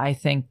 I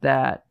think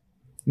that,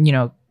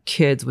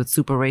 kids with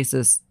super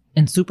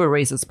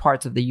racist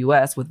parts of the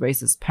US with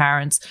racist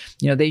parents,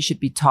 they should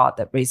be taught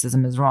that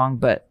racism is wrong.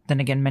 But then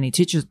again, many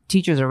teachers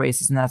are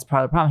racist, and that's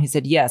part of the problem. He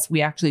said, yes, we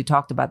actually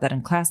talked about that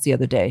in class the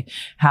other day,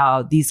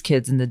 how these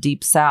kids in the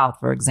Deep South,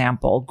 for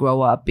example,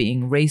 grow up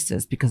being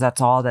racist because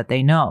that's all that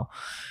they know.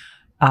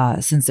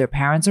 Since their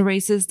parents are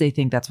racist, they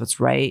think that's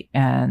what's right,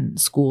 and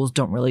schools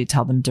don't really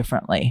tell them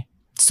differently.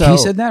 So he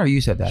said that, or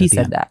you said that? He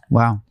said that.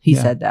 Wow. He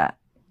said that.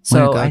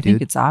 So go, I think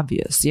dude. it's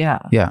obvious. Yeah.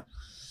 Yeah.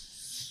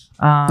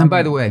 And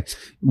by the way,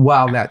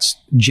 while that's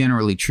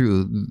generally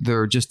true, there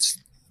are just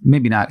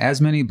maybe not as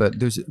many, but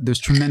there's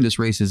tremendous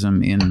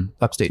racism in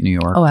upstate New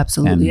York. Oh,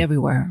 absolutely. and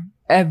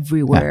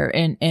Everywhere.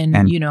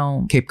 And you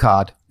know, Cape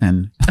Cod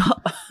and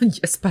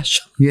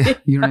especially. yeah,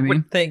 you know what I I mean?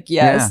 would think,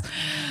 yes.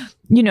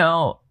 You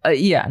know,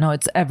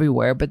 it's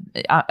everywhere. But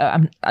there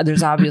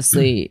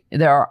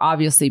are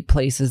obviously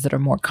places that are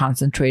more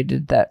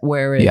concentrated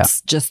where it's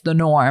just the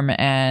norm,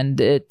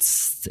 and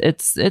it's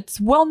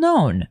well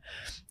known.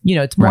 You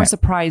know, it's more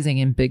surprising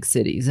in big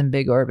cities, in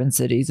big urban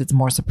cities. It's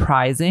more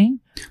surprising.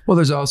 Well,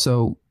 there's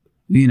also,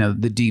 you know,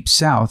 the Deep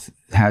South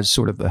has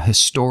sort of a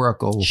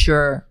historical,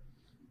 sure.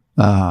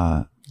 you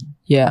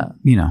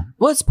know,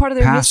 well, it's part of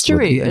their past with-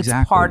 history. yeah, It's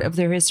exactly. part of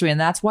their history. And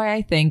that's why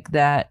I think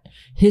that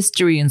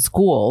history in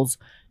schools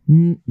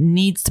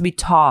needs to be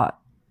taught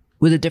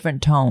with a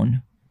different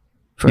tone,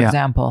 for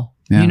example.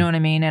 Yeah. You know what I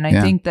mean? And I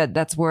think that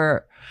that's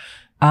where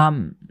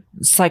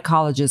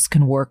psychologists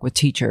can work with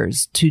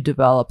teachers to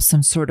develop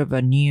some sort of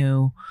a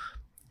new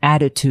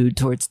attitude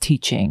towards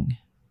teaching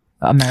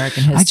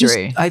American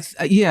history.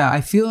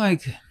 I feel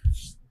like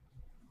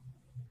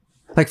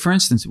for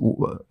instance,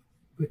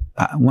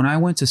 when I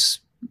went to,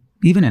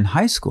 even in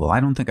high school, I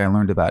don't think I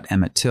learned about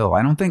Emmett Till.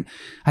 I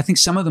think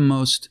some of the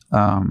most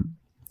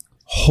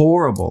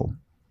horrible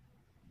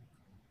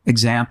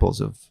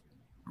examples of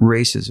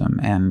racism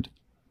and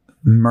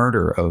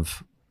murder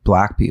of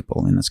Black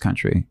people in this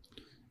country,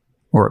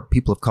 or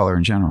people of color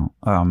in general,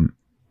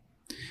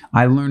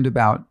 I learned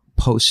about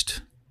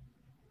post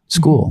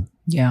school.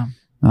 Yeah.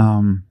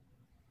 And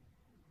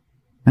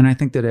I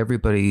think that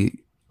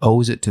everybody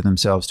owes it to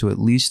themselves to at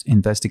least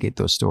investigate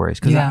those stories.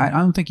 Because I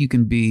don't think you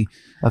can be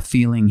a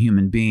feeling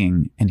human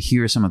being and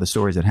hear some of the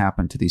stories that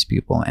happened to these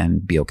people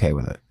and be okay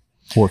with it,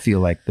 or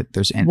feel like that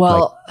there's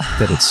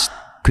that it's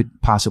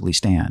could possibly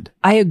stand.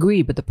 I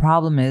agree, but the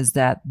problem is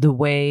that the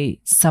way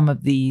some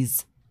of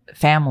these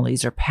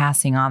families are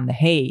passing on the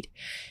hate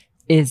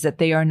is that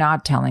they are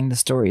not telling the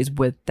stories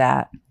with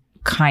that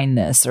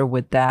kindness or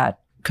with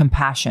that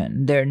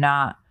compassion. They're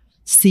not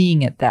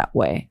seeing it that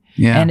way.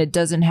 Yeah. And it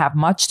doesn't have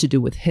much to do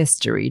with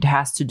history. It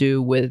has to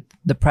do with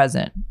the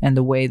present and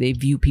the way they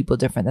view people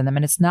different than them.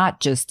 And it's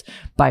not just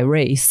by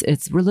race,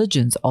 it's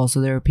religions.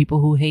 Also, there are people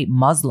who hate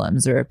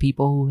Muslims. There are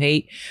people who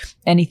hate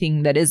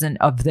anything that isn't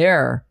of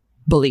their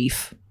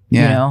belief.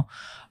 Yeah. You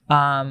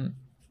know,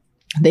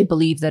 they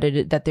believe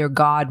that their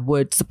God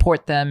would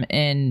support them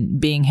in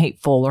being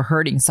hateful or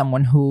hurting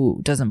someone who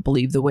doesn't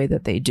believe the way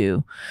that they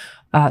do.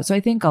 So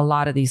I think a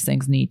lot of these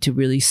things need to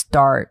really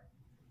start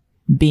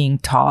being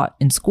taught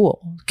in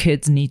school.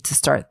 Kids need to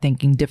start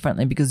thinking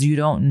differently, because you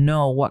don't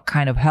know what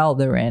kind of hell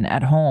they're in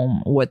at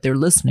home, what they're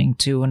listening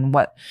to, and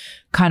what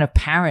kind of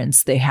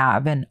parents they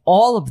have. And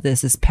all of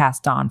this is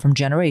passed on from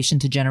generation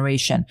to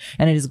generation,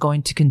 and it is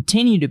going to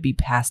continue to be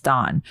passed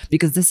on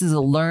because this is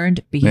a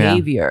learned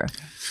behavior. Yeah.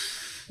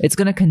 It's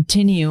going to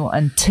continue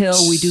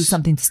until we do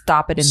something to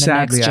stop it in the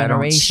next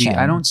generation.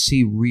 I don't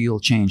see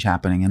real change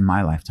happening in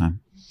my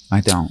lifetime.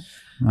 I don't.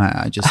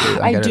 I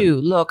do.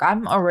 Look,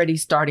 I'm already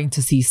starting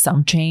to see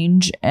some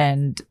change,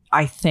 and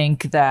I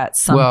think that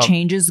some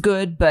change is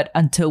good, but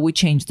until we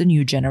change the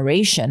new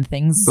generation,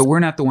 things... But we're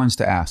not the ones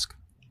to ask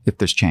if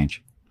there's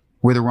change.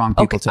 We're the wrong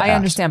people to ask. I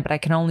understand, but I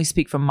can only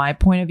speak from my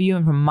point of view,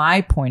 and from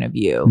my point of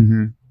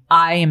view,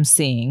 I am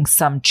seeing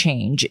some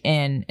change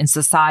in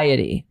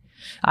society.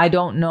 I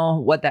don't know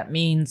what that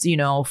means, you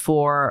know,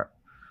 for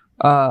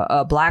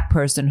a Black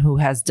person who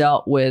has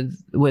dealt with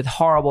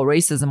horrible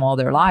racism all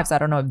their lives. I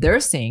don't know if they're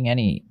seeing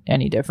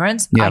any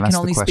difference. Yeah, I can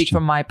only speak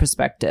from my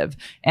perspective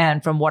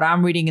and from what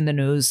I'm reading in the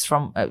news,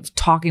 from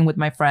talking with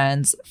my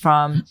friends,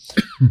 from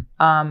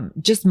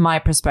just my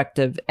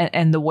perspective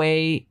and the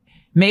way.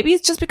 Maybe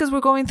it's just because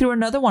we're going through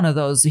another one of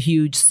those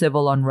huge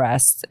civil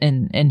unrests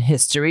in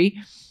history.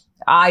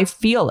 I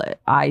feel it.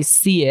 I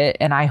see it.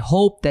 And I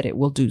hope that it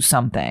will do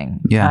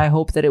something. Yeah. I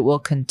hope that it will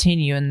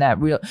continue and that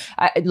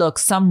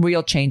some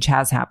real change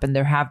has happened.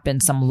 There have been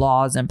some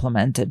laws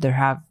implemented.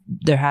 There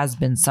has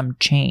been some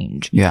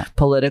change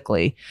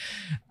politically.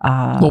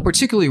 Well,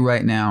 particularly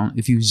right now,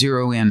 if you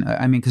zero in,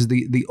 I mean, because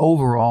the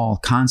overall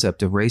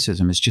concept of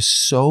racism is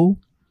just so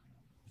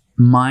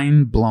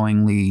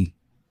mind-blowingly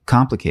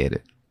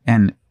complicated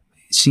and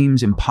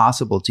seems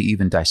impossible to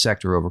even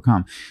dissect or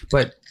overcome.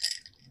 But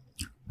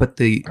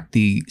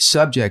the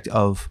subject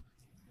of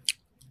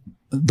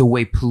the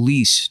way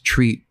police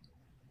treat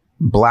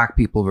Black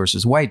people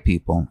versus white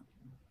people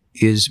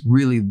is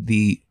really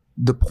the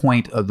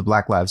point of the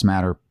Black Lives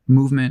Matter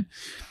movement.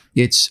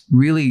 It's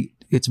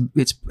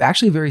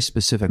actually very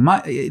specific.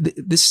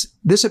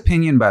 This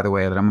opinion, by the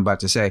way, that I'm about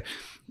to say,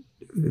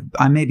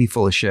 I may be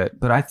full of shit,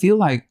 but I feel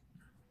like...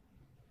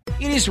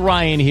 It is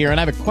Ryan here, and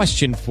I have a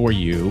question for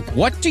you.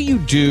 What do you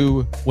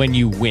do when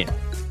you win?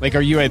 Like,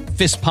 are you a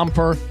fist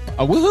pumper,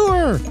 a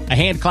woohooer, a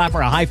hand clapper,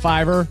 a high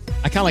fiver?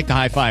 I kind of like the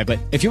high five, but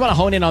if you want to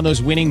hone in on those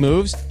winning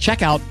moves,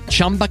 check out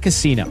Chumba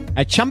Casino.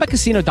 At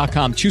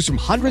ChumbaCasino.com, choose from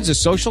hundreds of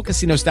social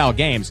casino style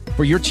games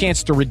for your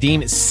chance to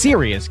redeem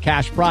serious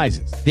cash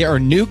prizes. There are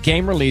new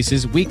game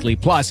releases weekly,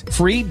 plus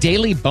free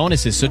daily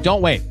bonuses. So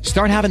don't wait.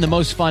 Start having the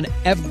most fun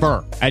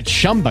ever at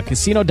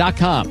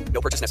ChumbaCasino.com.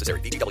 No purchase necessary.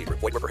 VGW Group.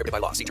 Void where prohibited by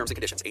law. See terms and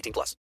conditions.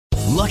 18+.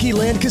 Lucky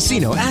Land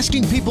Casino,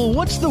 asking people,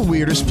 what's the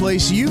weirdest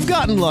place you've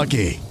gotten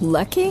lucky?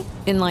 Lucky?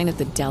 In line at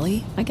the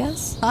deli, I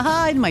guess?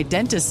 Aha, in my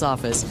dentist's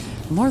office.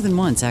 More than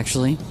once,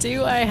 actually.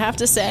 Do I have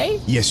to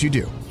say? Yes, you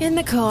do. In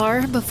the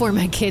car before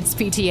my kids'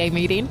 PTA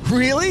meeting.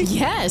 Really?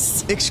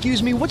 Yes.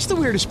 Excuse me, what's the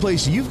weirdest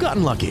place you've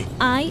gotten lucky?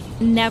 I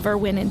never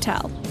win and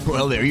tell.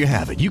 Well, there you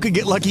have it. You can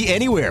get lucky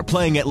anywhere,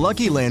 playing at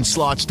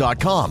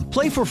LuckyLandSlots.com.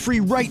 Play for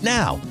free right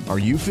now. Are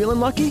you feeling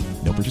lucky?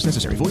 No purchase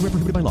necessary. Void where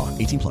prohibited by law.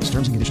 18+.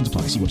 Terms and conditions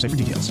apply. See website for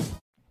details.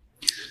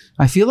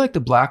 I feel like the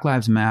Black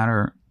Lives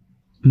Matter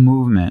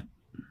movement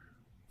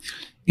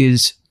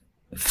is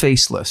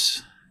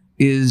faceless,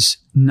 is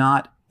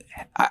not,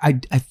 I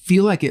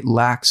feel like it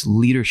lacks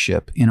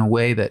leadership in a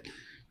way that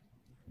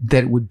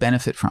it would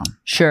benefit from.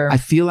 Sure. I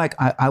feel like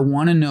I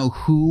want to know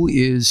who are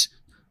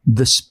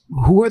the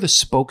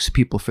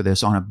spokespeople for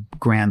this on a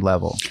grand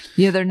level.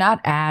 Yeah, they're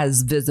not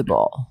as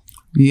visible.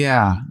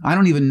 Yeah. I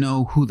don't even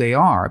know who they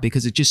are,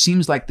 because it just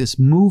seems like this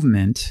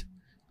movement,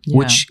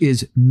 which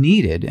is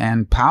needed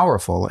and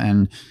powerful,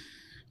 and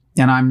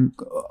I'm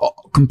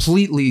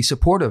completely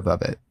supportive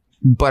of it.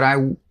 But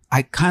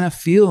I kind of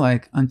feel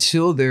like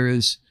until there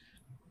is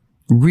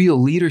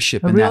real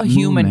leadership in that movement, a real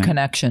human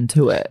connection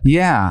to it.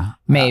 Yeah.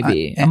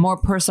 Maybe a more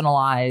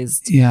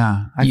personalized.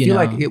 Yeah. I feel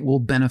like it will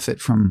benefit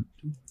from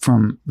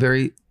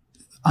very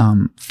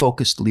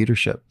focused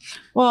leadership.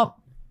 Well,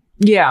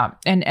 yeah.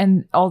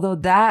 And although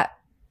that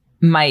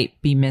might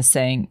be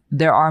missing,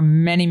 there are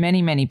many,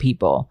 many, many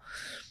people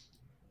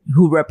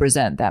who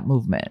represent that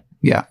movement.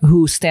 Yeah.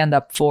 Who stand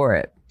up for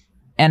it.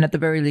 And at the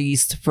very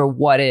least, for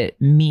what it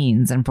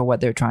means and for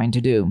what they're trying to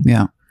do.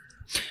 Yeah.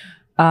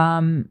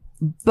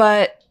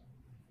 But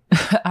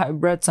I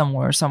read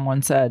somewhere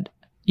someone said,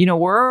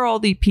 where are all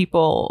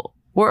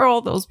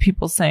those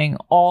people saying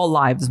all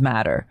lives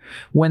matter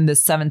when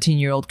this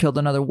 17-year-old killed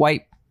another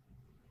white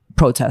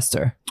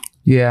protester?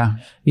 Yeah.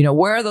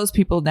 Where are those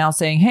people now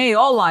saying, hey,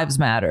 all lives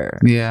matter?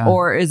 Yeah.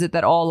 Or is it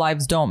that all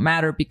lives don't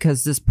matter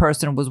because this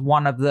person was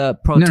one of the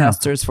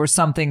protesters for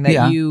something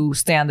that you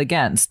stand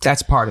against?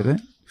 That's part of it.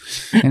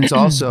 And it's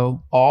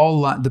also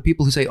the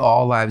people who say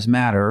all lives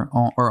matter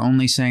are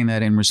only saying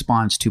that in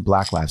response to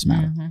Black Lives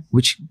Matter,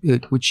 which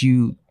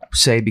you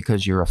say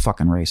because you're a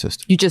fucking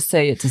racist. You just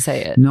say it to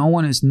say it. No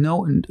one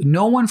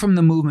from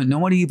the movement, no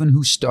one even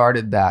who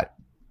started that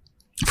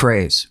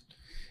phrase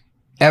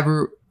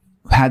ever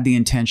had the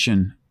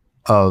intention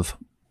of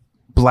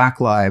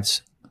Black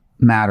Lives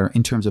Matter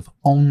in terms of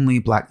only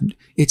Black.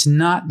 It's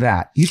not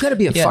that. You've got to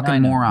be a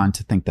fucking moron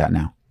to think that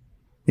now.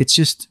 It's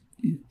just.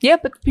 Yeah,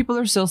 but people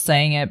are still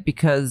saying it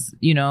because,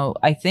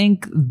 I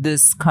think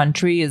this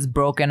country is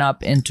broken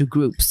up into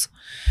groups,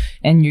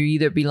 and you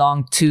either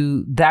belong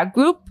to that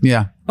group,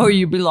 or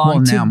you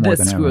belong to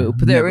this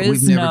group. We've never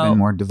been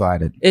more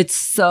divided. It's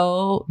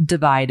so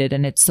divided,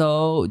 and it's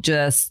so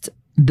just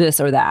this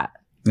or that.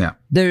 Yeah.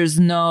 There's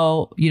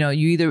no, you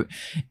either,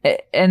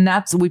 and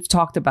we've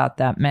talked about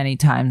that many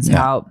times,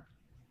 how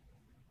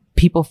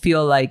people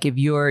feel like if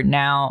you're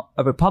now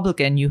a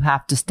Republican, you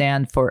have to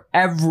stand for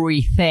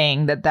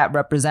everything that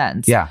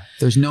represents. Yeah.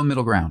 There's no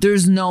middle ground.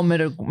 There's no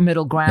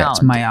middle ground. Yeah,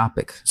 it's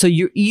myopic. So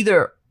you're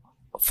either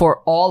for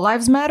all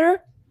lives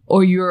matter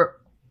or you're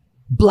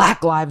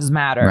Black Lives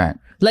Matter. Right.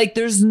 Like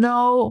there's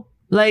no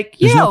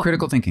there's no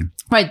critical thinking.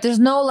 Right. There's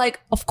no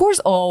of course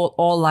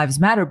all lives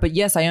matter, but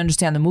yes, I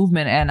understand the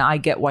movement and I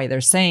get why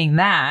they're saying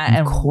that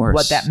and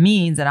what that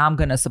means, and I'm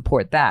going to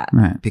support that.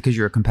 Right. Because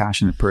you're a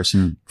compassionate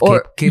person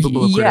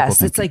capable of critical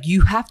thinking. It's like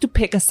you have to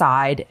pick a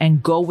side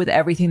and go with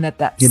everything that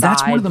side.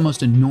 That's one of the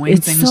most annoying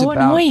things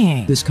about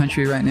this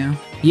country right now.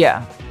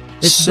 Yeah.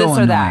 It's so this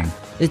or annoying. that.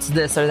 It's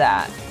this or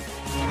that.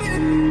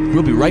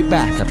 We'll be right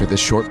back after this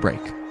short break.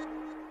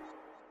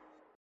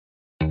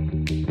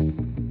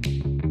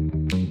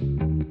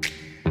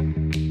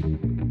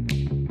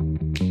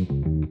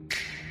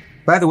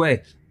 By the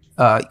way,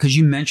 because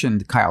you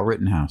mentioned Kyle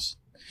Rittenhouse,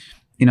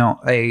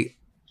 a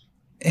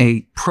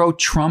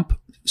pro-Trump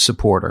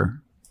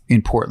supporter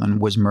in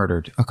Portland was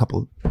murdered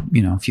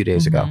a few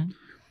days ago.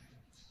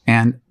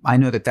 And I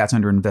know that that's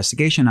under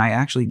investigation. I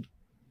actually,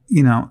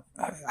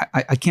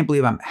 I can't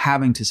believe I'm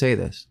having to say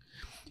this.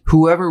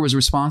 Whoever was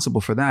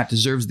responsible for that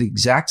deserves the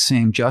exact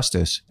same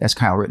justice as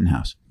Kyle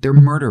Rittenhouse. They're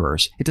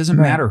murderers. It doesn't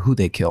matter who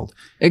they killed.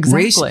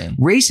 Exactly.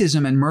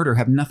 Racism and murder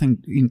have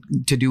nothing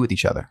to do with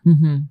each other.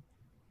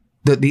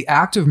 The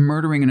act of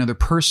murdering another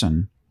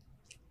person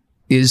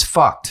is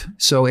fucked.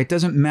 So it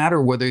doesn't matter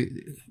whether,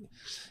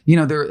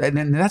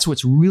 and that's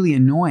what's really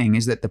annoying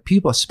is that the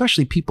people,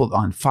 especially people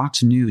on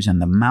Fox News and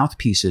the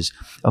mouthpieces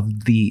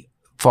of the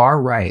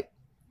far right,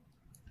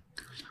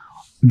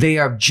 they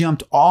have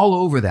jumped all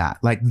over that.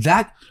 Like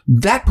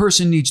that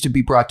person needs to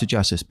be brought to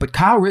justice. But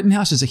Kyle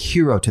Rittenhouse is a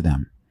hero to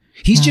them.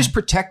 He's just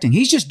protecting.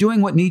 He's just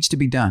doing what needs to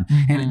be done.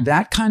 And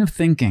that kind of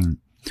thinking,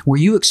 where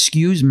you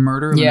excuse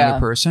murder of another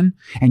person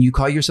and you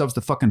call yourselves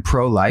the fucking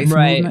pro-life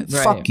movement,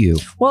 fuck you.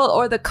 Well,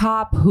 or the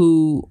cop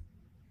who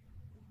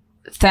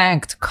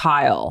thanked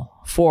Kyle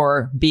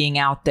for being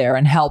out there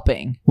and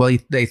helping. Well,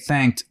 they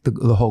thanked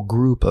the whole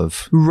group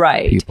of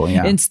people.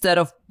 Yeah. Instead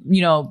of,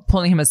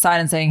 pulling him aside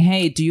and saying,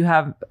 hey, do you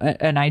have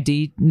an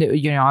ID?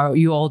 Are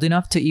you old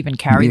enough to even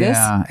carry this?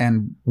 Yeah.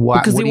 And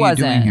what are you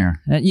doing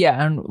here?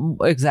 Yeah. And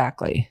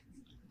exactly.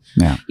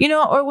 Yeah.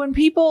 Or when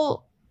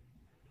people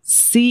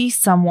see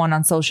someone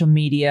on social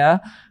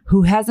media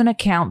who has an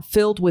account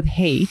filled with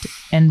hate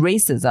and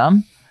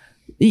racism,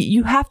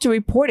 you have to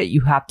report it.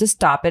 You have to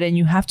stop it, and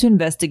you have to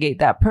investigate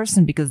that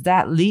person, because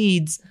that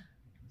leads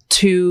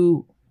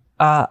to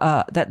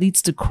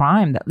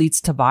crime, that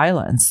leads to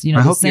violence.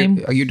 I hope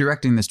you're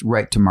directing this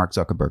right to Mark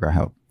Zuckerberg. I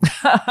hope,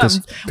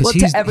 because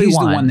he's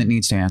the one that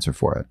needs to answer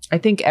for it. I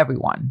think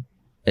everyone.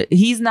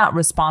 He's not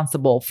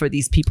responsible for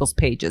these people's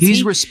pages.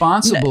 He's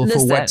responsible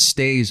for what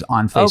stays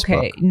on Facebook.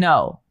 Okay,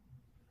 no,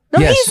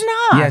 he's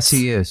not. Yes,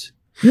 he is.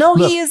 No,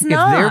 he is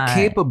not. If they're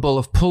capable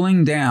of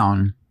pulling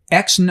down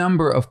X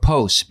number of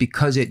posts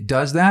because it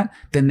does that,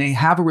 then they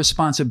have a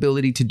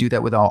responsibility to do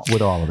that with all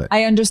of it.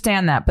 I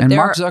understand that, but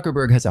Mark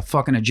Zuckerberg has a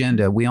fucking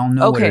agenda. We all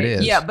know what it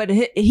is. Yeah, but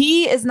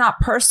he is not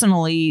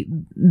personally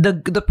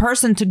the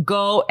person to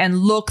go and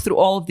look through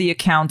all of the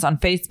accounts on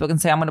Facebook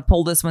and say, I'm going to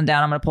pull this one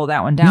down, I'm going to pull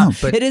that one down. No,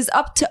 but it is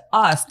up to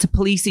us to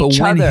police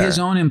each other. But when his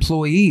own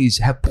employees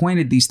have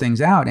pointed these things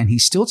out and he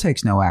still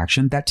takes no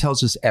action, that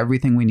tells us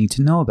everything we need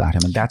to know about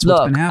him, and that's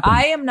what's been happening.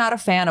 I am not a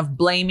fan of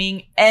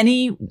blaming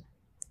any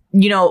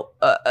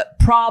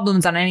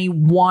problems on any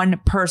one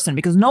person,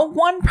 because no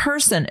one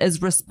person is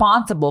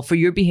responsible for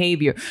your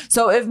behavior.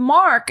 So if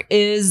Mark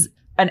is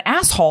an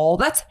asshole,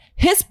 that's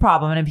his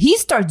problem. And if he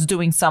starts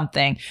doing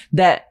something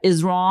that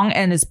is wrong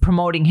and is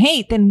promoting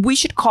hate, then we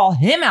should call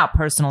him out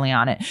personally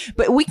on it.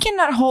 But we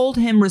cannot hold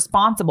him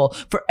responsible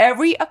for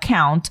every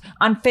account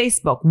on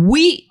Facebook.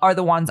 We are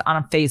the ones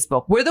on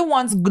Facebook. We're the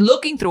ones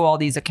looking through all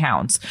these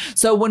accounts.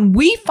 So when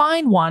we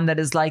find one that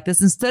is like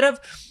this, instead of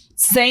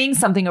saying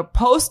something or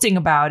posting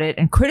about it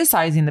and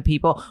criticizing the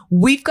people,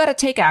 we've got to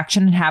take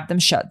action and have them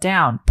shut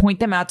down, point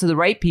them out to the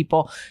right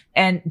people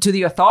and to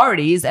the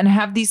authorities, and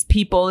have these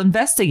people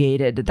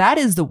investigated. That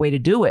is the way to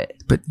do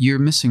it. But you're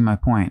missing my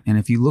point. And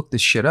if you look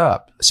this shit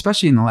up,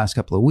 especially in the last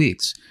couple of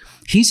weeks,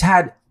 he's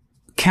had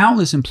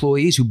countless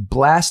employees who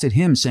blasted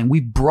him saying, we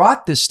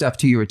brought this stuff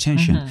to your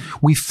attention.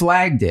 We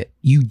flagged it.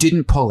 You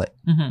didn't pull it.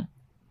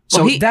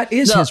 So that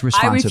is his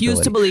responsibility. I refuse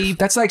to believe.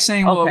 That's like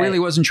saying, well, it really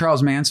wasn't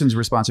Charles Manson's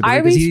responsibility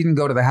because he didn't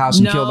go to the house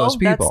and kill those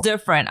people. No, that's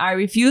different. I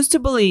refuse to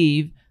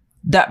believe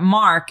that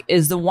Mark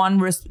is the one,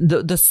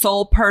 the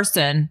sole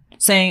person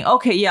saying,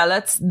 okay,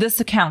 yeah, this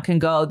account can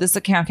go, this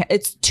account can.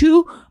 It's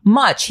too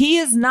much. He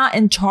is not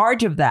in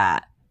charge of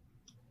that.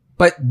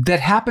 But that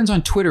happens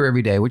on Twitter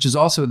every day, which is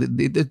also,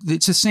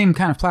 it's the same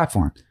kind of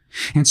platform.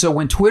 And so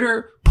when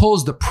Twitter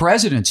pulls the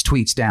president's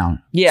tweets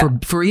down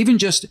for even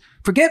just,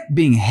 forget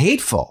being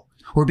hateful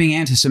or being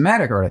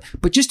anti-Semitic,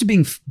 but just to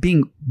being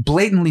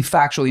blatantly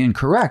factually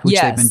incorrect, which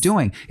they've been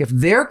doing. If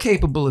they're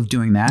capable of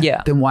doing that,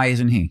 then why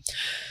isn't he?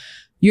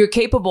 You're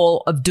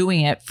capable of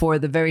doing it for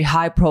the very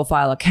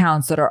high-profile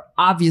accounts that are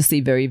obviously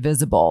very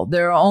visible.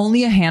 There are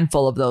only a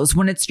handful of those.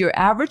 When it's your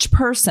average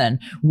person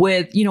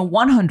with,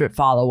 100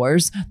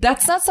 followers,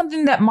 that's not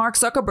something that Mark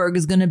Zuckerberg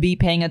is going to be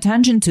paying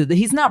attention to.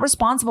 He's not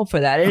responsible for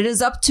that. It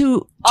is up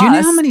to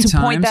us to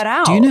point that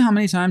out. Do you know how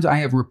many times I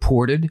have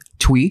reported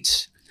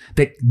tweets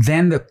that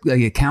then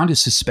the account is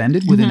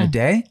suspended within a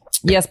day?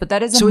 Yes, but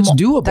that is it's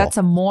doable. That's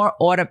a more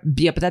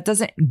but that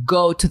doesn't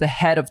go to the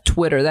head of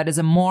Twitter. That is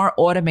a more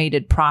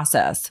automated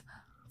process.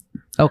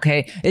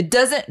 Okay, it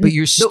doesn't. But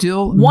you're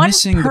still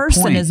missing the point. One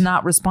person is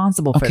not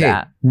responsible for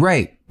that.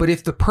 Right. But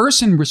if the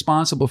person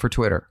responsible for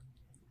Twitter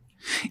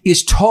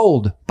is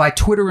told by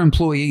Twitter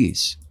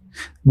employees,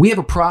 we have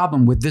a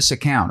problem with this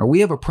account, or we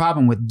have a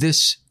problem with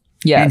this,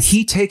 and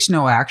he takes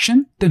no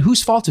action, then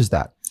whose fault is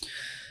that?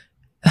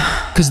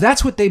 Because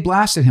that's what they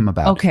blasted him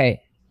about.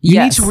 Okay. You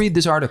need to read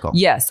this article.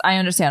 Yes, I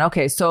understand.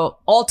 Okay, so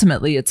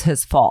ultimately it's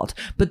his fault.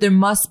 But there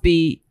must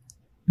be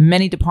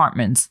many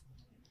departments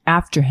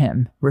after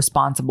him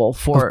responsible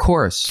for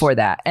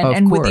that.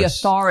 And with the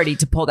authority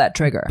to pull that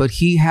trigger. But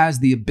he has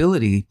the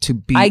ability to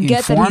be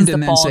informed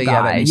and then say,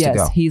 yeah, that needs to go.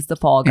 Yes, he's the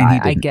fall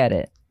guy. I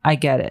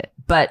get it.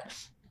 But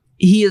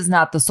he is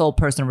not the sole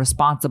person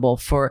responsible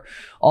for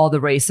all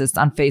the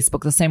racists on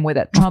Facebook, the same way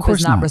that Trump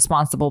is not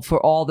responsible for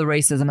all the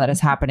racism that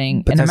is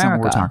happening in America. But that's not what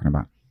we're talking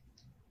about.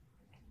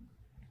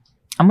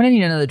 I'm going to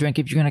need another drink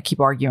if you're going to keep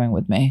arguing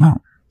with me. Oh,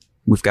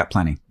 we've got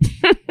plenty.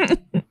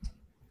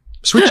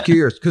 Switch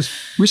gears, because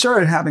we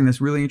started having this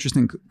really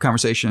interesting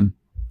conversation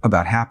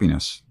about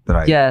happiness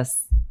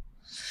Yes.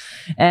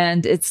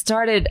 And it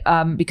started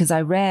because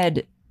I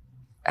read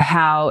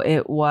how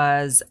it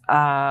was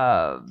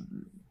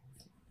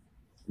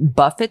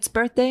Buffett's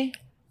birthday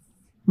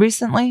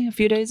recently, a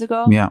few days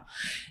ago. Yeah.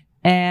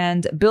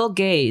 And Bill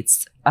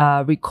Gates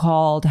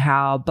recalled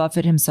how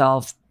Buffett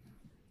himself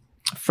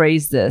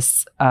phrased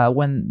this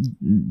when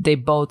they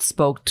both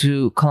spoke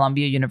to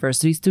Columbia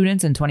University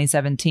students in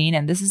 2017.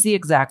 And this is the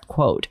exact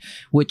quote,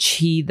 which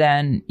he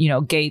then,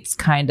 Gates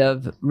kind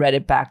of read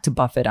it back to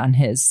Buffett on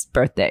his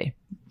birthday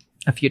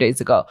a few days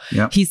ago.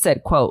 Yep. He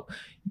said, quote,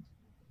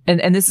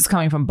 and this is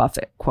coming from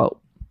Buffett, quote,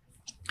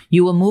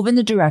 "You will move in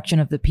the direction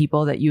of the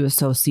people that you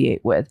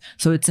associate with.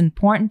 So it's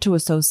important to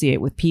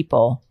associate with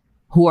people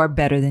who are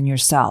better than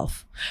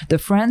yourself. The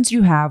friends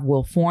you have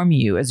will form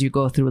you as you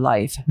go through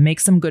life. Make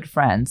some good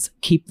friends,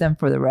 keep them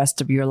for the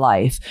rest of your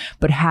life,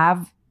 but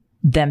have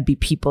them be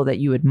people that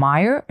you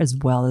admire as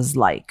well as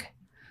like."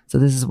 So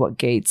this is what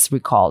Gates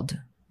recalled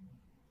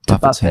to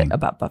Buffett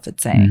about Buffett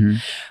saying,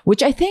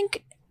 which I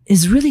think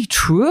is really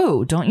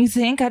true. Don't you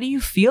think? How do you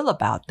feel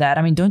about that?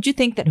 I mean, don't you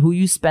think that who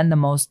you spend the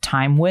most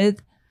time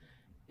with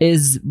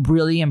is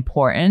really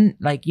important?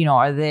 Like,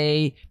 are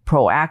they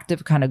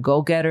proactive kind of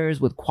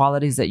go-getters with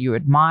qualities that you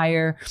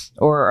admire?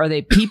 Or are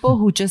they people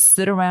who just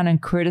sit around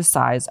and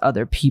criticize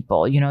other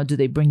people? Do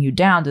they bring you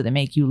down? Do they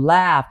make you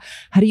laugh?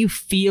 How do you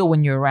feel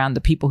when you're around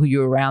the people who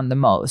you're around the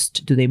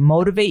most? Do they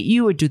motivate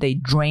you or do they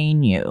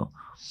drain you?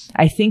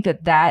 I think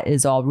that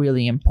is all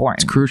really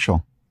important. It's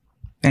crucial.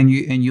 And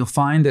you'll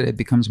find that it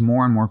becomes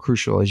more and more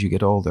crucial as you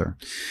get older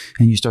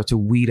and you start to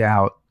weed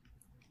out.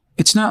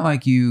 It's not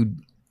like you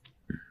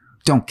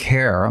don't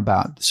care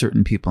about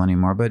certain people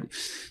anymore, but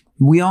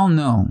we all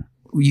know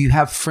you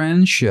have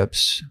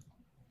friendships.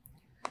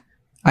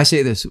 I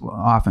say this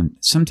often.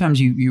 Sometimes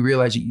you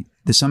realize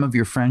that some of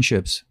your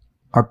friendships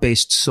are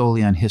based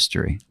solely on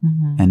history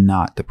and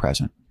not the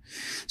present.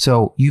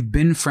 So you've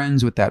been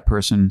friends with that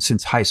person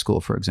since high school,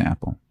 for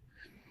example.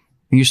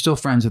 And you're still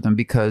friends with them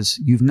because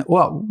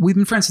we've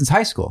been friends since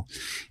high school.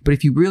 But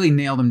if you really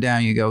nail them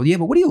down, you go, yeah,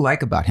 but what do you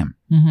like about him?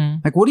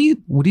 Like, what do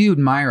you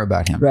admire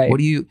about him? Right.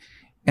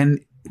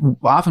 And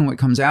often what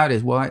comes out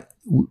is,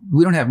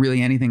 we don't have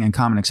really anything in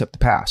common except the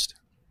past.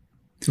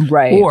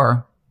 Right.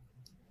 Or,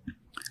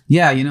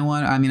 yeah, you know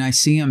what? I mean, I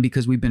see him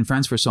because we've been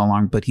friends for so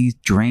long, but he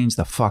drains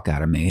the fuck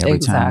out of me every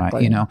time.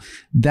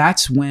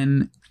 That's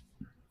when,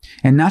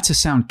 and not to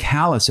sound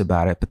callous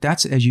about it, but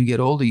that's as you get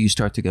older, you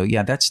start to go,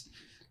 yeah, that's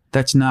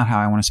not how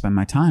I want to spend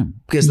my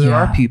time. Because there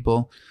are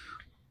people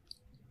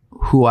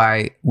who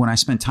when I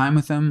spend time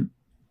with them,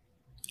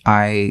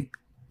 my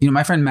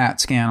friend Matt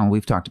Scannell,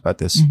 we've talked about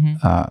this,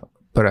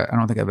 but I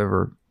don't think I've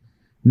ever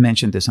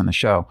mentioned this on the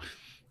show.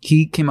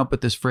 He came up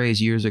with this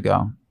phrase years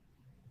ago,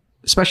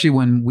 especially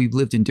when we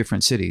lived in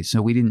different cities.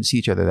 So we didn't see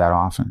each other that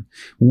often.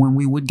 When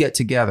we would get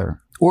together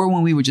or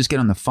when we would just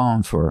get on the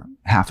phone for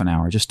half an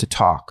hour just to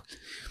talk.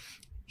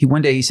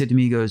 One day he said to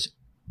me, he goes,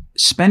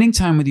 "Spending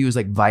time with you is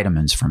like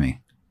vitamins for me.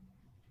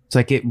 It's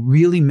like it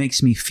really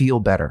makes me feel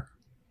better."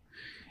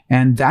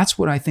 And that's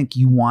what I think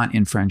you want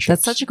in friendships.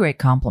 That's such a great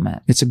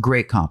compliment. It's a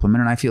great compliment.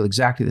 And I feel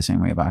exactly the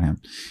same way about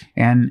him.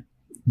 And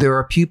there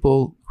are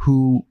people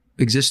who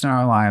exist in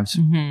our lives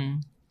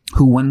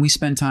who, when we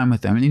spend time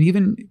with them, and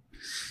even,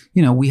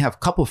 we have a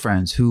couple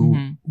friends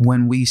who,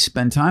 when we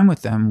spend time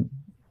with them,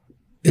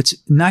 it's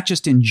not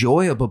just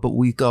enjoyable, but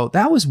we go,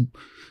 that was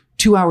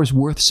 2 hours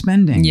worth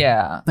spending.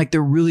 Yeah. Like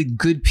they're really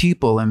good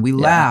people and we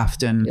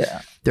laughed and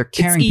they're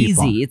caring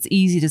people. It's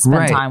easy to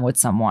spend time with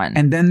someone.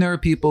 And then there are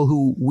people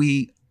who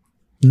we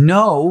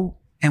know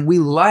and we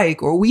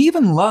like or we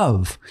even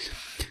love,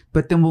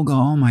 but then we'll go,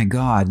 oh my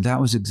God,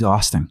 that was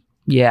exhausting.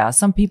 Yeah.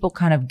 Some people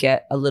kind of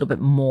get a little bit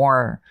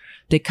more,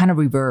 they kind of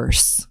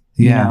reverse,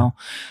 you know?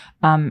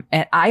 And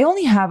I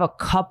only have a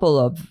couple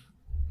of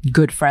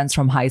good friends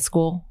from high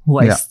school who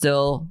are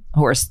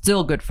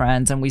still good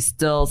friends, and we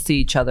still see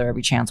each other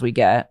every chance we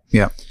get.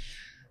 Yeah.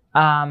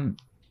 And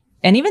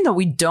even though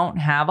we don't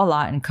have a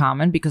lot in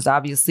common, because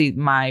obviously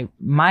my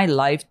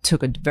life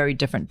took a very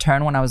different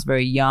turn when I was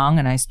very young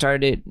and I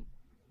started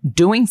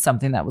doing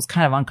something that was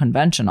kind of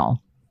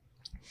unconventional.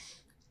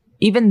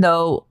 Even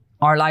though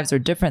our lives are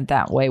different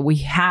that way, we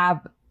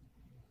have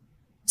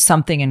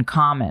something in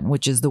common,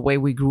 which is the way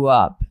we grew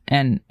up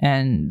and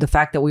the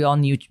fact that we all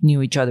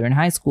knew each other in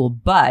high school.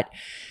 But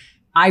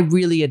I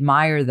really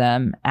admire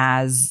them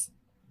as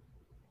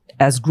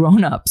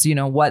grown-ups,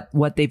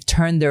 what they've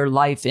turned their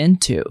life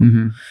into,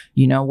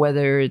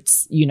 whether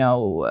it's,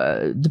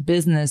 the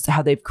business,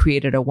 how they've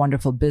created a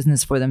wonderful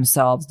business for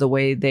themselves, the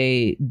way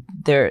they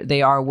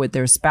are with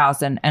their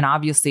spouse. And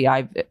obviously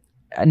I've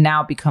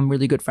now become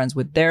really good friends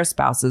with their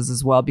spouses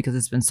as well, because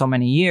it's been so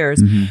many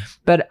years.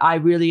 But I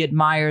really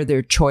admire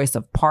their choice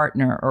of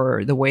partner,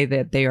 or the way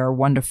that they are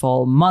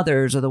wonderful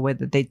mothers, or the way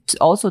that they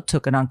also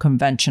took an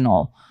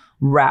unconventional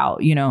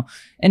route,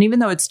 and even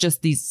though it's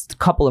just these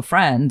couple of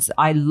friends,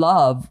 I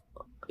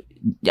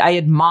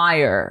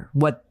admire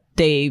what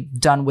they've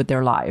done with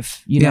their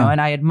life, and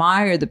I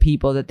admire the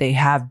people that they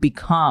have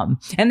become,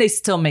 and they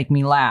still make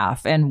me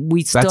laugh, and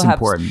we still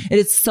important. It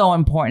is so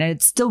important, and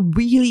it's still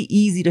really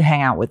easy to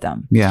hang out with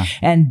them. Yeah.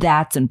 And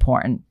that's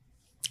important.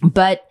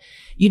 But,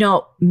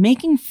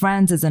 making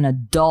friends as an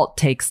adult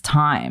takes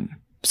time.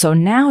 So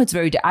now it's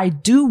I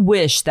do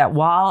wish that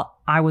while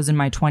I was in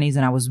my 20s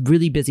and I was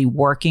really busy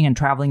working and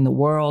traveling the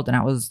world, and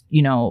I was,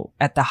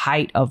 at the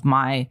height of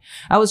I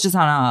was just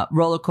on a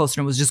roller coaster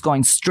and was just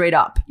going straight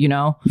up,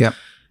 Yep.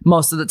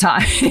 most of the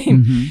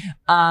time.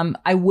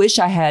 I wish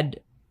I had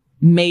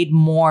made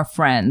more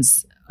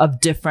friends of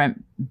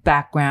different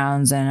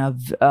backgrounds and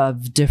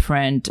of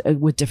different,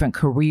 with different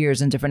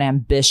careers and different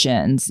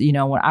ambitions.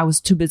 When I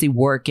was too busy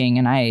working,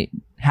 and I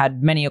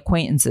had many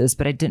acquaintances,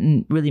 but I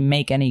didn't really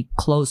make any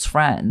close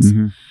friends.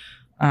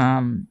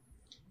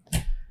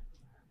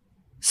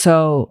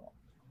 So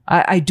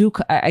I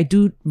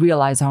do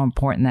realize how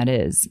important that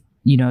is.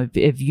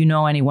 If you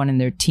know anyone in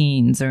their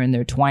teens or in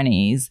their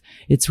 20s,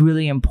 it's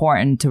really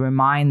important to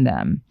remind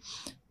them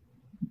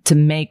to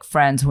make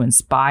friends who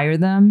inspire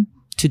them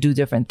to do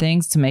different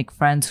things, to make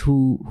friends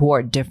who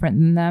are different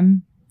than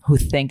them, who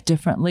think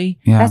differently.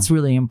 Yeah. That's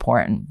really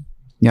important.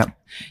 Yep.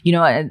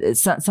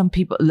 Some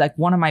people, like,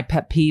 one of my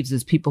pet peeves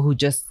is people who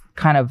just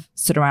kind of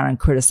sit around and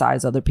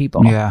criticize other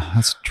people. Yeah,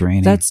 that's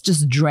draining. That's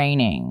just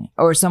draining.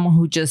 Or someone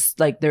who just,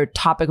 like, their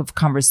topic of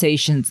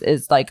conversations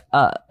is like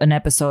an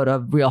episode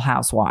of Real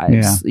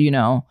Housewives.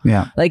 Yeah.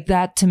 Like,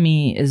 that to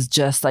me is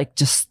just like,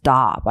 just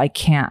stop. I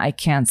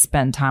can't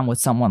spend time with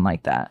someone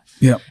like that.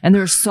 Yeah. And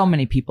there are so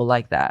many people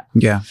like that.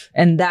 Yeah.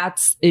 And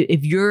that's,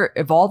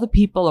 if all the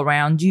people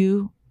around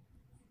you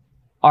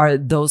are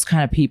those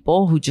kind of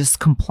people who just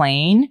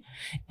complain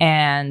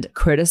and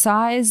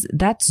criticize,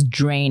 that's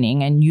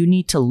draining, and you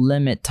need to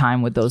limit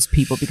time with those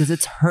people because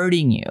it's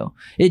hurting you.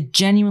 It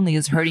genuinely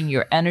is hurting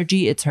your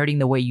energy. It's hurting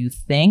the way you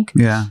think.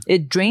 Yeah.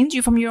 It drains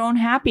you from your own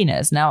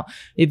happiness. Now,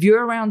 if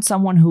you're around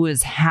someone who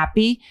is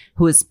happy,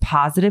 who is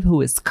positive,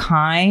 who is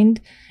kind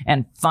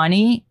and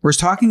funny. We're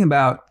talking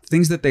about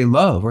things that they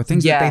love or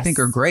things that they think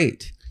are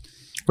great,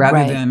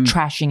 rather than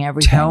trashing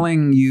everything.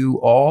 Telling you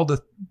all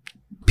the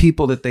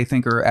people that they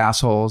think are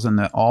assholes and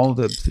all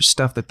the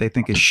stuff that they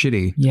think is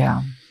shitty.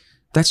 Yeah.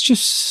 That's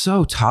just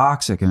so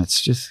toxic, and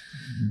it's just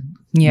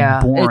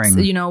boring.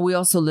 It's, we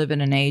also live in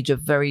an age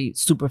of very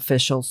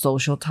superficial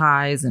social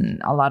ties,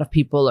 and a lot of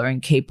people are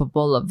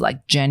incapable of,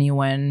 like,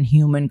 genuine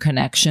human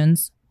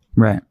connections.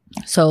 Right.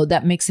 So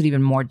that makes it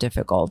even more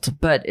difficult.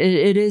 But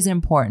it is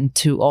important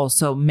to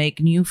also make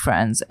new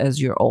friends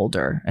as you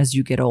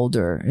get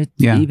older.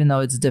 Even though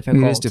it's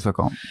difficult. It is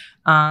difficult.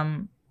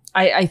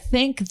 I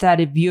think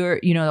that if you're,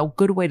 a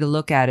good way to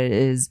look at it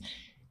is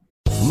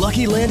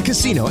Lucky Land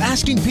Casino,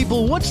 asking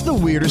people, what's the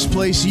weirdest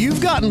place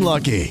you've gotten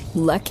lucky?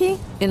 Lucky?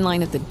 In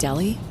line at the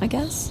deli, I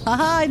guess?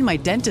 Aha, in my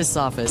dentist's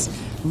office.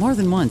 More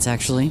than once,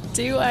 actually.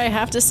 Do I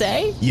have to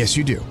say? Yes,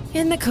 you do.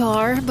 In the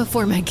car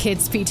before my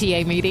kids'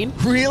 PTA meeting.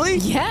 Really?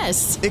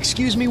 Yes.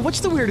 Excuse me,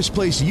 what's the weirdest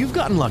place you've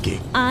gotten lucky?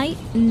 I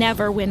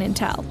never win and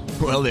tell.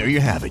 Well, there you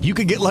have it. You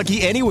can get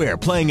lucky anywhere,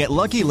 playing at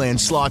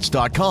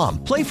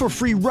LuckyLandSlots.com. Play for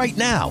free right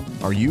now.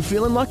 Are you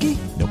feeling lucky?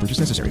 No purchase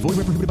necessary. Void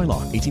where prohibited by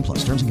law.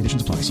 18+. Terms and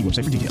conditions apply. See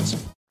website for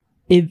details.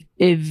 If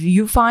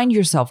you find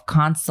yourself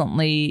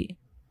constantly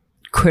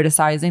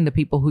criticizing the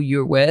people who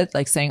you're with,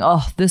 like saying,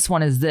 oh, this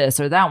one is this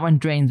or that one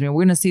drains me,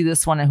 we're going to see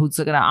this one and who's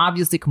going to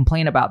obviously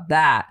complain about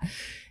that.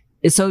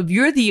 So if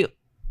you're the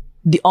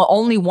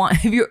only one,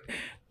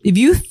 if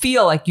you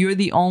feel like you're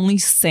the only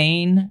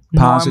sane,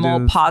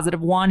 normal, positive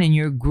one in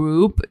your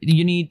group,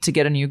 you need to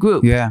get in your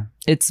group. Yeah.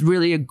 It's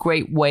really a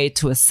great way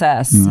to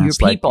assess your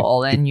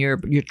people and your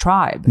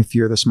tribe. If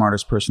you're the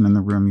smartest person in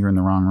the room, you're in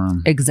the wrong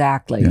room.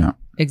 Exactly. Yeah.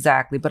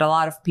 Exactly. But a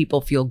lot of people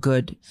feel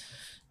good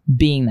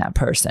being that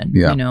person,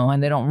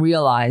 and they don't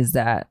realize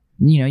that,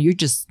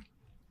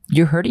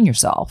 you're hurting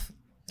yourself.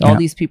 All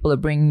these people are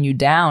bringing you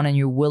down and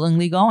you're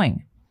willingly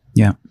going.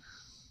 Yeah.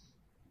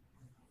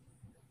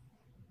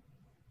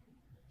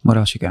 What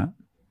else you got?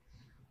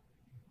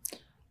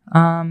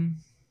 I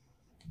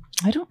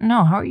don't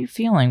know. How are you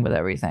feeling with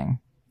everything?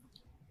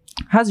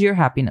 How's your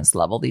happiness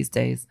level these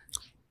days?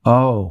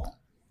 Oh,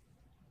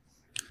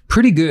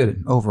 pretty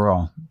good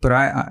overall. But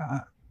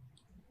I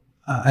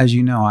as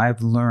you know,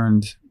 I've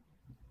learned,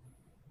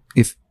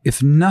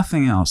 if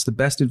nothing else, the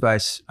best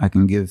advice I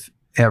can give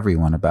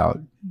everyone about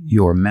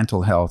your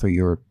mental health or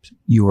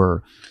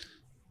your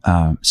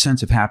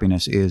sense of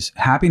happiness is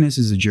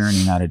a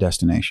journey, not a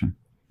destination.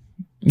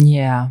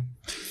 Yeah.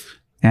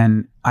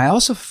 And I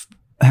also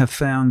have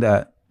found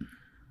that,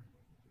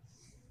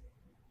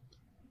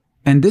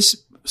 and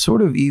this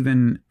sort of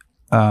even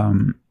has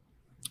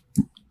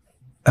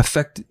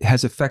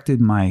affected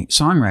my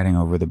songwriting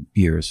over the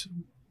years.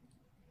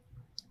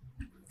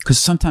 Because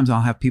sometimes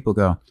I'll have people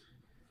go,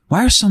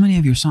 why are so many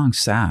of your songs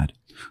sad?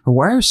 Or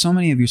why are so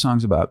many of your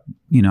songs about,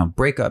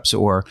 breakups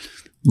or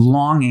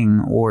longing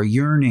or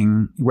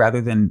yearning rather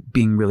than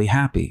being really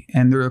happy?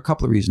 And there are a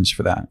couple of reasons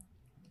for that.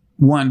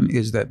 One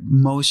is that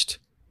most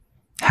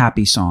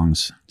happy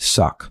songs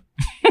suck.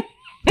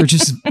 They're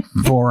just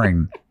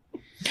boring.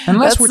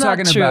 Unless we're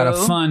talking about a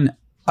fun,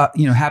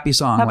 happy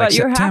song. How like about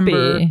September.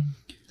 You're happy?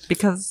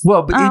 Because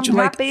but I'm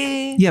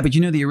happy. Yeah, but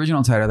the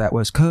original title of that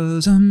was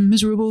 "'Cause I'm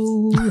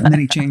Miserable," and then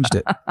he changed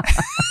it.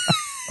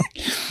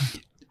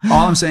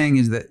 All I'm saying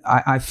is that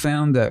I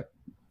found that,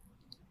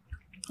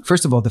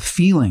 first of all, the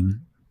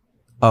feeling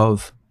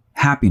of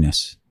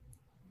happiness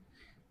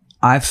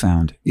I've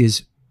found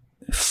is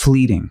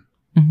fleeting.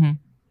 Mm-hmm.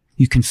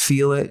 You can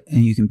feel it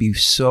and you can be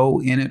so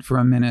in it for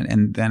a minute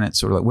and then it's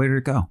sort of like, where did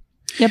it go?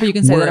 Yeah, but you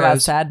can say that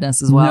about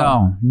sadness as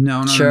well.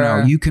 No.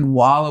 You can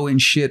wallow in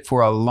shit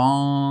for a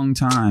long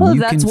time. Well,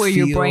 that's where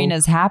your brain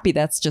is happy.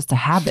 That's just a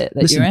habit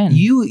that you're in.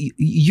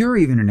 You're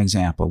even an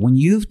example. When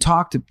you've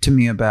talked to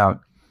me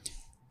about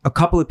a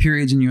couple of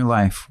periods in your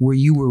life where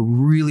you were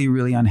really,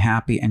 really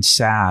unhappy and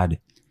sad,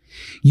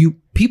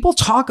 people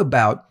talk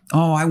about,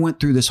 oh, I went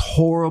through this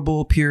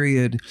horrible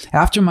period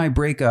after my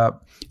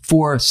breakup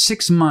for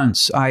 6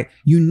 months.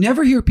 You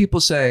never hear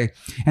people say,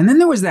 and then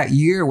there was that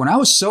year when I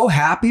was so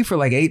happy for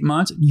like 8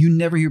 months. You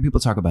never hear people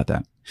talk about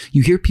that.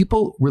 You hear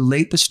people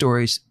relate the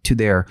stories to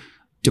their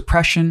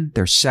depression,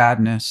 their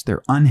sadness,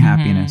 their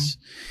unhappiness.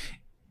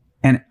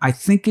 Mm-hmm. And I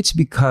think it's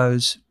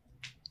because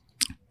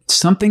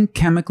something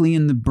chemically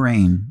in the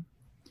brain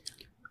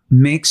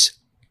makes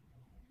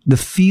the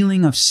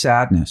feeling of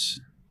sadness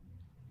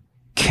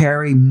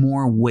carry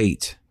more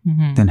weight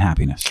than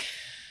happiness.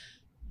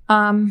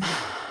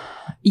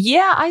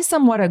 Yeah, I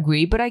somewhat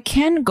agree, but I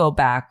can go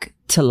back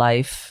to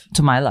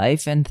my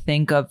life and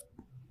think of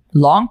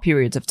long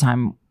periods of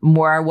time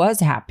where I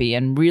was happy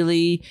and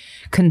really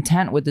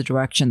content with the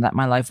direction that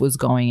my life was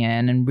going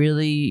in and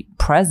really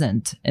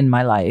present in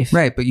my life.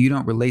 Right, but you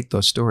don't relate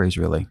those stories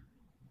really.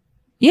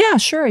 Yeah,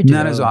 sure I do.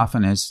 Not as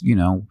often as,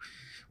 and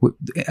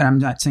I'm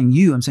not saying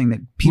you, I'm saying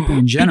that people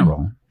in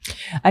general.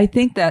 I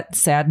think that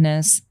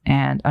sadness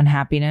and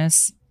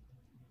unhappiness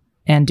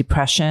and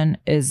depression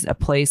is a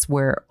place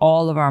where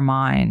all of our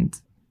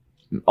minds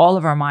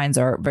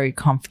are very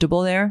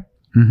comfortable there.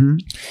 Mm-hmm.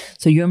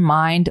 So your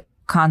mind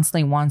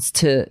constantly wants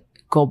to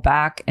go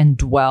back and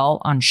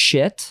dwell on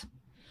shit.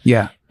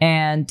 Yeah.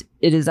 And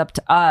it is up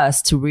to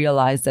us to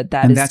realize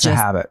that's a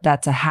habit.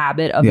 That's a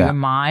habit of your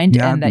mind,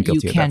 and that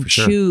you can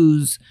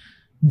choose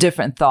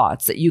different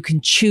thoughts, that you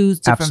can choose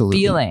different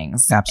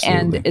feelings.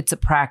 Absolutely. And it's a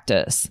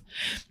practice.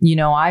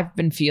 I've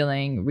been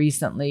feeling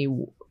recently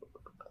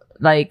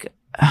like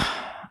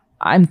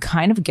I'm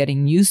kind of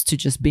getting used to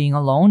just being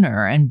a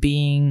loner and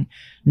being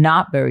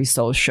not very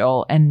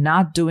social and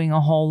not doing a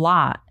whole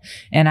lot.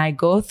 And I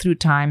go through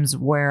times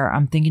where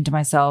I'm thinking to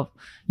myself,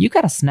 you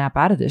got to snap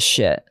out of this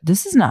shit.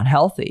 This is not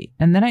healthy.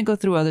 And then I go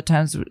through other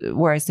times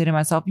where I say to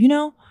myself,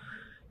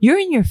 you're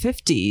in your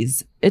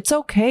 50s. It's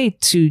okay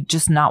to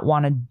just not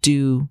want to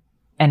do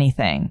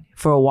anything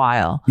for a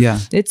while. Yeah.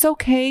 It's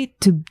okay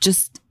to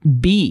just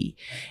be.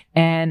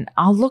 And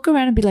I'll look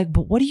around and be like,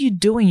 but what are you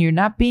doing? You're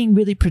not being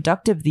really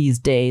productive these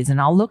days. And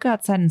I'll look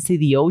outside and see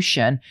the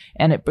ocean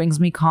and it brings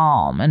me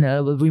calm. And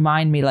it will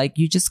remind me like,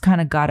 you just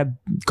kind of got to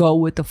go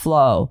with the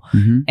flow.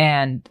 Mm-hmm.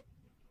 And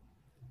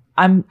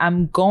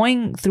I'm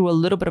going through a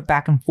little bit of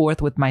back and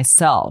forth with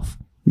myself.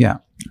 Yeah.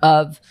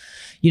 Of,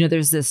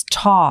 there's this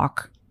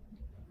talk,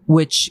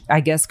 which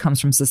I guess comes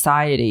from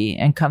society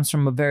and comes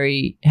from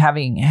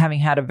having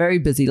had a very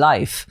busy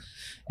life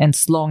and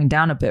slowing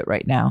down a bit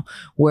right now,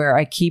 where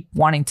I keep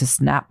wanting to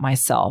snap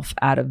myself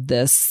out of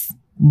this,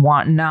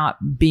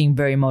 not being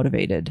very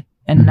motivated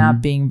and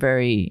not being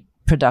very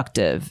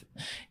productive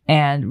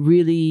and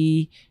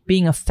really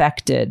being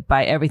affected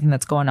by everything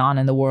that's going on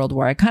in the world,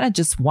 where I kind of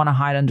just want to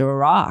hide under a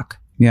rock.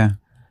 Yeah.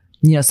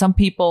 Some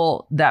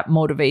people that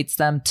motivates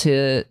them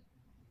to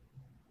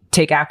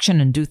take action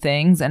and do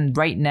things. And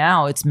right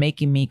now it's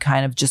making me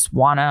kind of just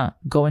want to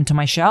go into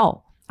my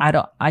shell.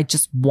 I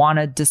just want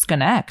to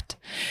disconnect.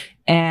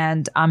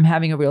 And I'm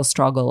having a real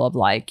struggle of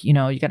like, you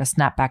got to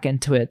snap back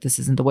into it. This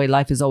isn't the way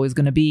life is always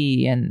going to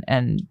be.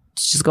 And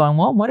just going,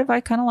 well, what if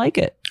I kind of like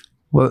it?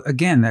 Well,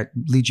 again, that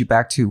leads you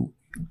back to,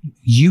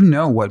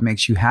 what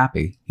makes you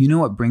happy.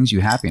 What brings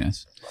you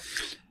happiness.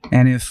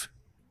 And if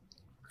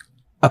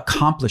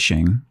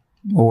accomplishing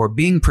or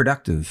being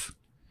productive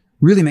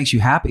really makes you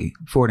happy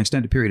for an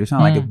extended period of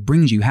time, like it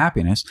brings you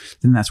happiness,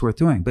 then that's worth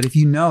doing. But if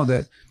you know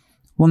that,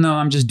 well, no,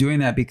 I'm just doing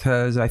that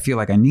because I feel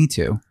like I need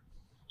to.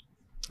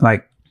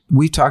 Like,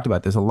 we've talked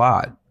about this a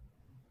lot,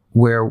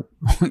 where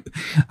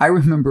I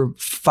remember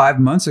 5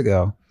 months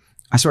ago,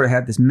 I sort of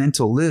had this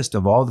mental list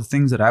of all the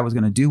things that I was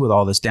going to do with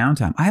all this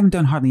downtime. I haven't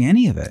done hardly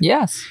any of it.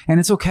 Yes. And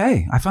it's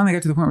okay. I finally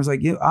got to the point where I was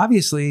like,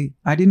 obviously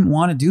I didn't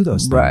want to do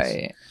those things.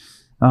 Right.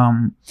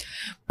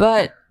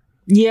 But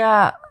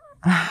yeah.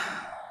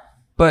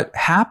 But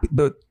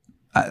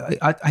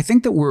I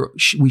think that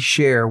we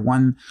share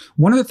one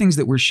of the things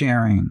that we're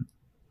sharing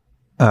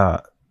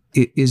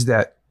is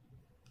that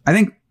I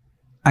think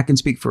I can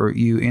speak for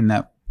you in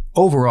that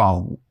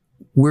overall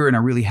we're in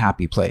a really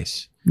happy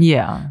place.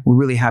 Yeah. We're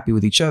really happy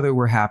with each other.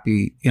 We're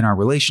happy in our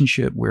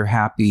relationship. We're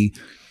happy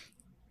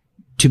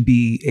to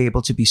be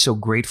able to be so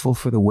grateful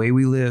for the way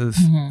we live,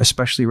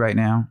 especially right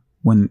now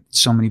when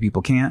so many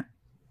people can't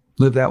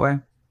live that way.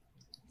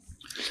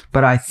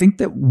 But I think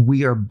that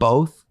we are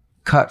both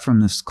cut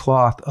from this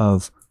cloth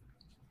of,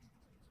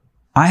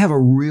 I have a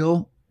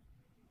real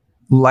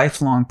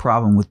lifelong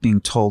problem with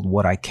being told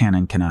what I can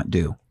and cannot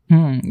do.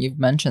 You've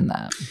mentioned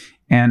that.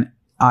 And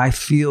I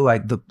feel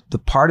like the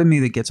part of me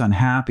that gets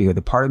unhappy, or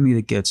the part of me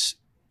that gets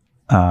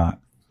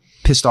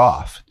pissed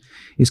off,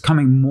 is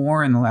coming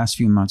more in the last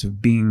few months of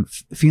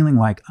feeling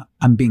like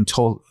I'm being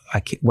told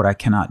what I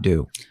cannot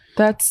do.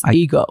 That's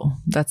ego.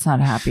 That's not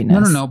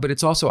happiness. No. But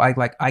it's also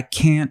I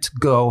can't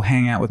go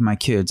hang out with my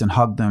kids and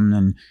hug them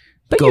and.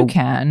 But you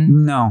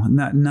can. No,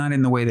 not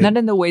in the way that. Not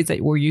in the ways that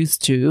we're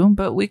used to,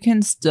 but we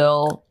can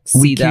still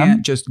see them. We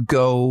can't just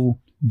go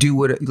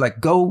do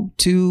go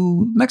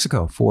to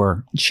Mexico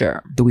for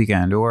the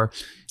weekend or.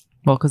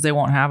 Well, because they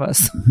won't have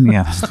us.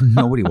 Yeah,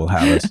 nobody will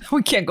have us.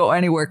 We can't go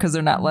anywhere because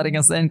they're not letting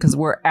us in because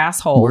we're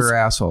assholes. We're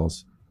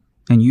assholes.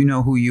 And you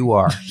know who you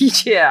are.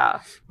 Yeah.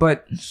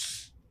 But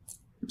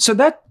so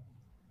that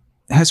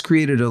has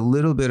created a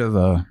little bit of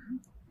a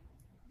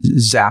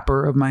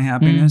zapper of my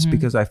happiness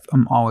because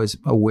I'm always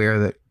aware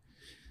that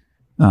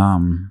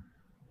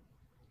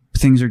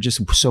things are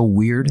just so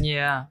weird.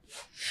 Yeah.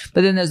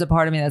 But then there's a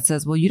part of me that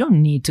says, well, you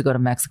don't need to go to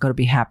Mexico to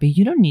be happy.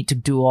 You don't need to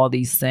do all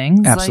these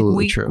things.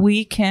 Absolutely true.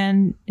 We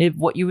can, if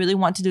what you really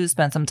want to do is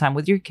spend some time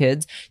with your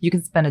kids, you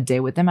can spend a day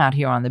with them out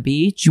here on the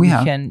beach. We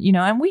can,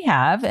 and we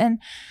have, and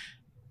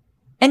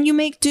you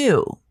make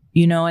do,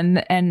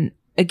 and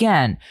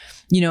again,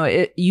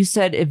 you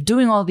said if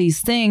doing all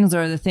these things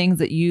are the things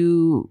that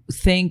you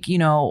think,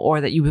 or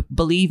that you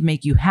believe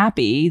make you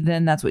happy,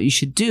 then that's what you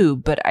should do.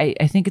 But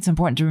I think it's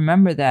important to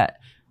remember that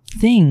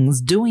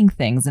doing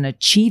things and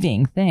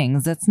achieving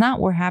things, that's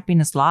not where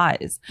happiness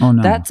lies. Oh,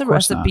 no, that's a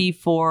recipe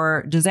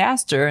for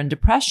disaster and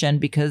depression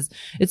because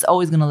it's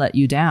always going to let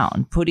you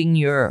down. Putting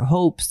your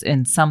hopes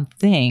in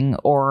something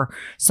or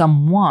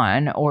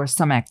someone or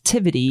some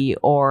activity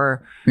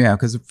or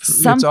because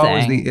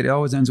it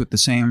always ends with the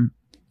same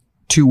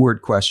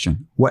 2-word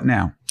question. What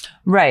now?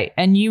 Right.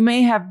 And you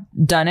may have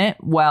done it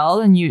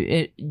well and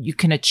you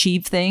can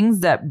achieve things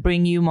that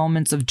bring you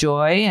moments of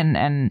joy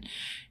and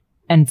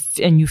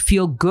you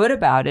feel good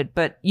about it.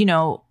 But,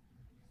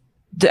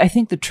 I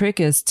think the trick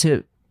is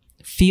to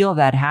feel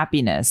that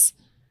happiness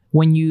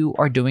when you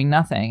are doing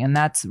nothing. And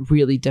that's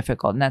really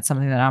difficult. And that's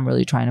something that I'm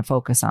really trying to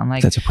focus on.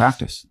 That's a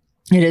practice.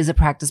 It is a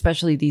practice,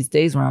 especially these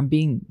days where I'm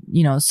being,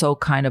 so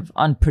kind of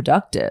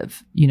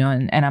unproductive,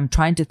 and I'm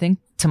trying to think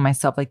to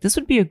myself, like, this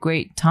would be a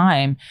great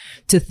time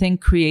to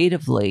think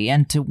creatively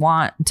and to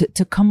want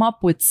to come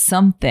up with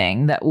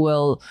something that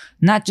will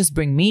not just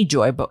bring me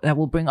joy, but that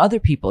will bring other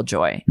people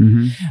joy.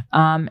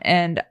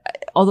 And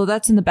although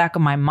that's in the back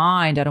of my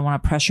mind, I don't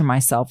want to pressure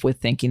myself with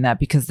thinking that,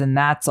 because then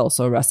that's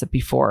also a recipe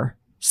for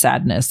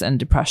sadness and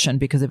depression,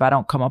 because if I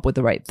don't come up with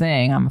the right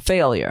thing, I'm a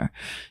failure.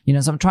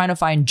 So I'm trying to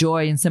find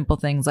joy in simple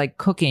things like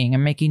cooking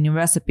and making new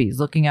recipes,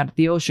 looking out at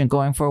the ocean,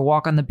 going for a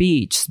walk on the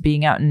beach,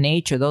 being out in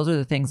nature. Those are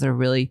the things that are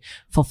really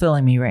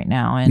fulfilling me right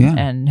now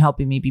and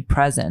helping me be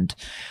present.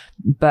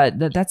 But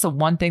that's the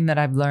one thing that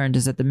I've learned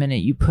is that the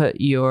minute you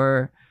put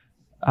your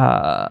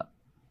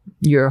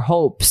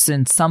hopes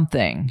in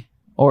something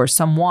or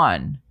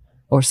someone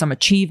or some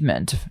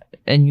achievement,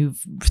 and you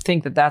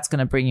think that that's going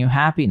to bring you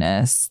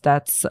happiness,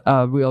 that's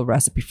a real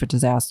recipe for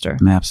disaster.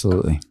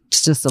 Absolutely.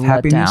 It's just a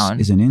happiness letdown.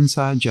 Is an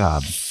inside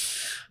job.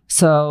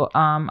 So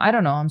I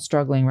don't know. I'm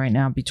struggling right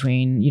now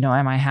between,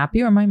 am I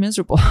happy or am I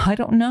miserable? I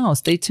don't know.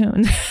 Stay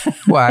tuned.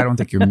 Well, I don't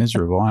think you're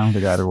miserable. I don't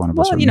think either one of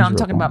us are miserable. I'm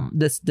talking about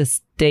this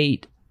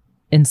state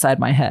inside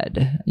my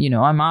head.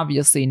 I'm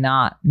obviously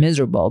not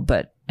miserable,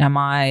 but am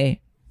I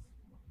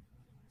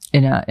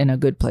in a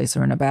good place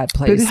or in a bad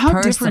place? But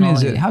how different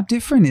is it? How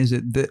different is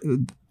it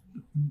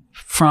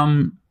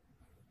from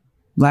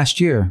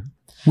last year?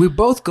 We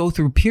both go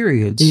through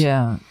periods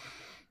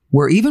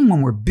where even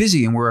when we're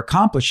busy and we're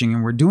accomplishing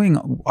and we're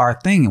doing our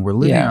thing and we're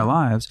living our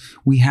lives,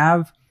 we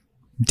have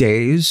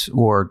days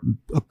or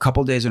a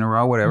couple days in a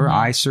row, whatever.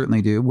 I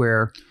certainly do,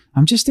 where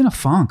I'm just in a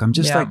funk. I'm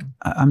just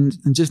I'm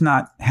just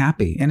not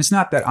happy. And it's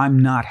not that I'm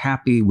not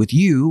happy with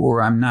you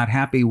or I'm not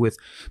happy with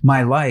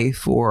my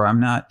life or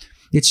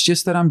it's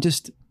just that I'm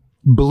just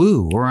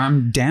blue or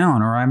I'm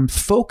down or I'm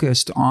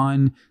focused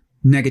on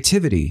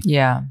negativity.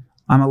 Yeah.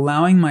 I'm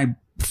allowing my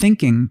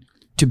thinking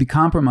to be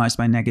compromised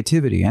by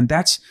negativity. And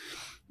that's,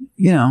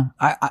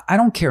 I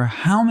don't care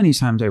how many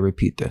times I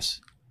repeat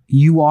this.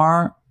 You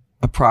are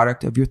a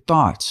product of your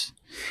thoughts.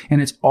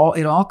 And it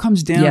all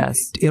comes down,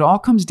 it all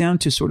comes down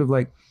to sort of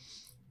like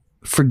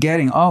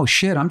forgetting, oh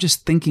shit, I'm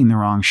just thinking the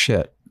wrong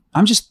shit.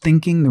 I'm just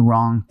thinking the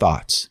wrong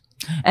thoughts.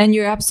 And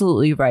you're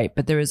absolutely right.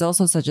 But there is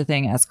also such a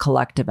thing as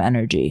collective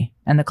energy.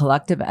 And the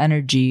collective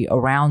energy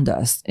around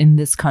us in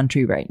this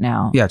country right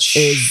now is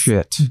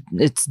shit.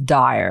 It's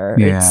dire.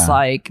 Yeah. It's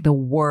like the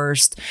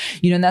worst.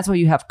 And that's why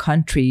you have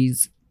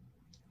countries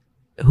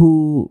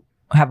who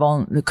have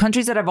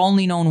countries that have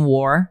only known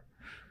war,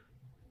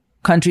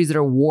 countries that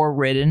are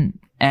war-ridden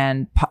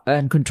and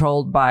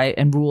controlled by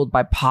and ruled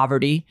by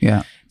poverty,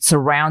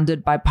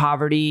 surrounded by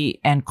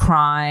poverty and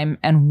crime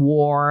and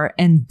war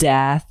and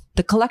death.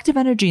 The collective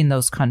energy in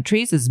those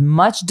countries is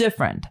much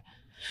different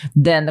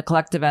than the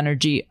collective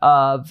energy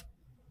of,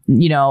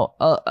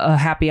 a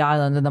happy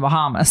island in the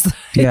Bahamas.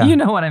 Yeah. You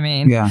know what I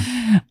mean?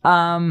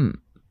 Yeah.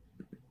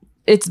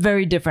 It's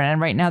very different.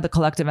 And right now, the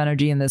collective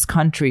energy in this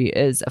country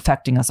is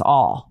affecting us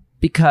all,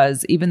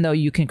 because even though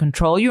you can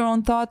control your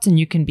own thoughts and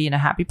you can be in a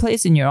happy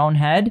place in your own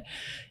head,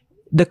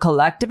 the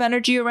collective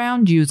energy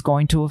around you is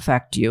going to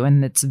affect you.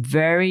 And it's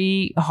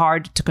very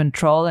hard to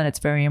control. And it's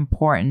very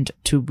important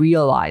to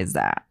realize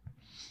that,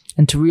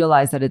 and to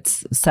realize that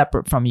it's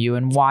separate from you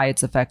and why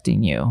it's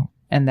affecting you,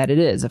 and that it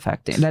is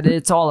affecting, that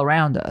it's all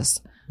around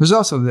us. There's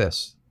also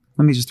this.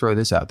 Let me just throw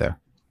this out there.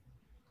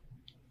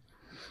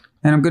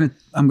 And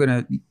I'm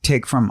gonna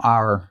take from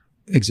our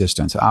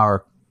existence,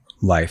 our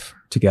life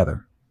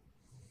together.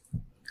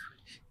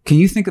 Can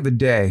you think of a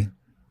day?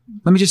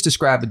 Let me just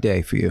describe a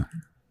day for you.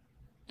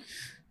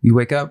 You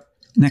wake up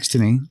next to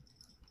me.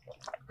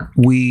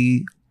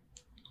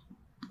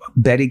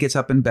 Betty gets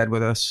up in bed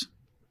with us.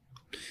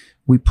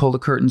 We pull the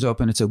curtains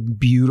open. It's a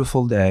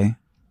beautiful day.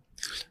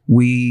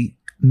 We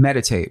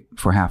meditate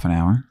for half an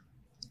hour,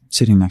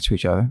 sitting next to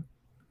each other.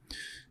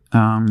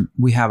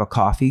 We have a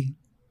coffee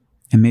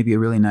and maybe a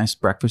really nice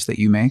breakfast that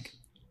you make.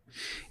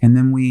 And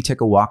then we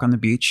take a walk on the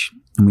beach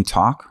and we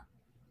talk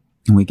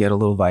and we get a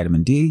little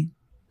vitamin D.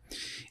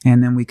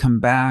 And then we come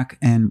back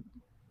and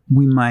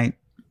we might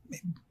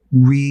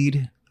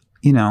read,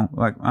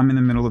 like I'm in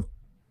the middle of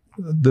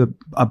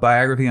a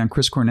biography on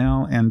Chris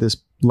Cornell and this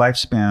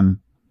Lifespan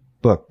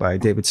book by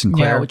David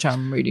Sinclair. Yeah, which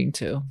I'm reading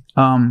too.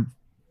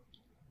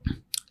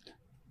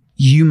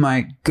 You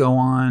might go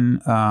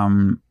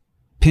on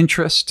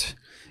Pinterest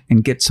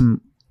and get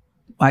some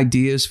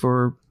ideas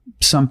for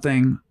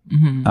something.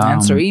 Mm-hmm.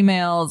 Answer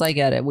emails. I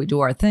get it. We do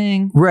our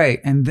thing. Right.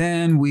 And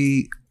then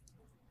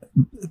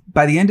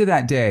by the end of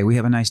that day, we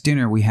have a nice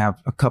dinner. We have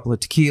a couple of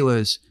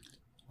tequilas.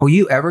 Are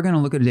you ever going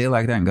to look at a day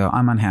like that and go,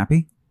 I'm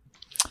unhappy?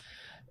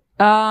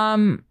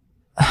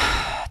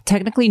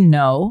 Technically,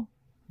 no.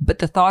 But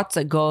the thoughts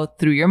that go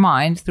through your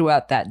mind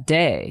throughout that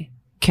day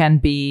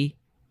can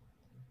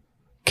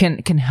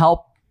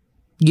help,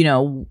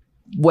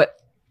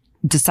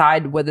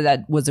 decide whether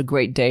that was a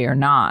great day or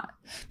not.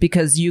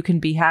 Because you can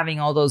be having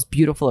all those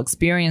beautiful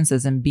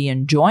experiences and be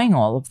enjoying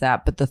all of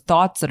that, but the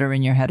thoughts that are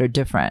in your head are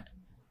different.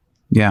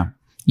 Yeah.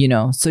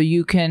 So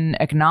you can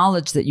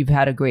acknowledge that you've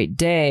had a great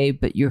day,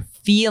 but you're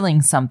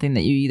feeling something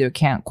that you either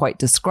can't quite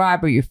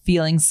describe, or you're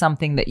feeling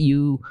something that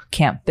you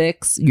can't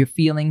fix. You're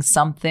feeling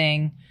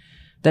something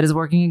that is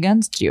working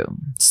against you.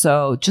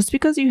 So just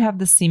because you have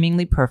the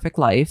seemingly perfect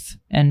life,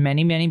 and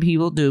many, many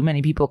people do,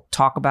 many people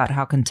talk about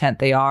how content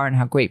they are and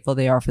how grateful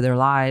they are for their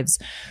lives,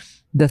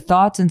 the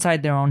thoughts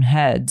inside their own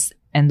heads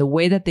and the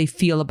way that they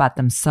feel about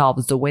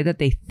themselves, the way that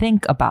they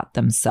think about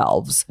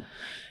themselves,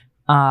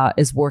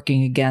 is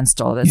working against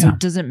all that. Yeah. So it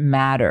doesn't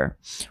matter.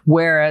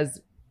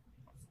 Whereas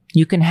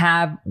you can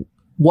have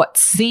what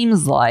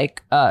seems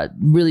like a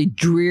really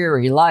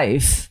dreary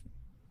life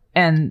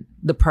and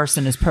the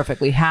person is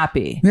perfectly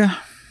happy. Yeah,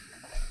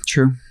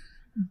 true.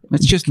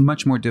 It's just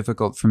much more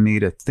difficult for me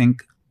to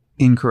think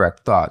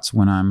incorrect thoughts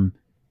when I'm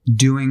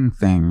doing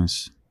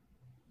things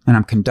and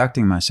I'm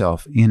conducting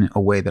myself in a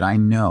way that I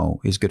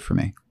know is good for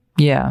me.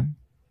 Yeah.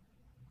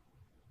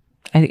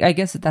 I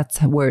guess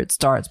that's where it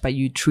starts, by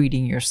you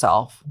treating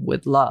yourself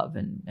with love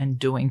and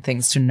doing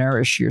things to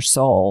nourish your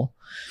soul.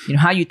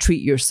 How you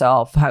treat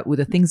yourself, with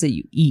the things that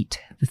you eat,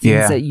 the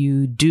things that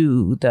you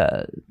do,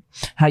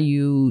 how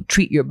you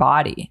treat your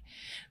body,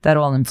 that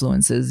all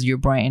influences your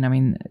brain. I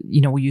mean,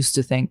 we used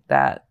to think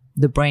that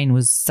the brain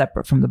was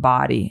separate from the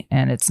body,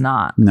 and it's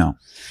not. No.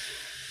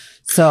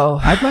 So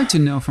I'd like to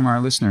know from our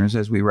listeners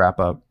as we wrap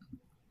up,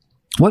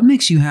 what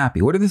makes you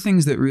happy? What are the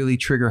things that really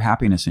trigger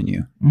happiness in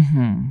you?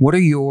 Mm-hmm. What are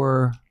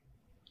your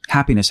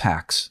happiness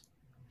hacks?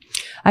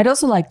 I'd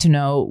also like to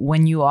know,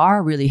 when you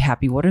are really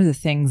happy, what are the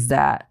things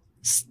that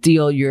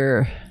steal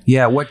your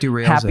what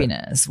derails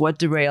happiness? What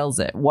derails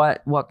it?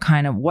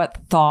 What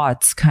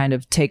thoughts kind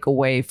of take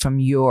away from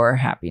your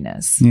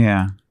happiness?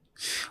 Yeah.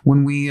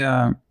 When we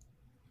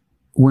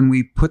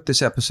put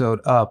this episode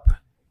up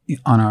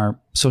on our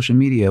social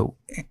media,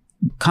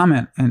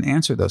 comment and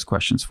answer those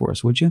questions for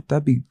us, would you?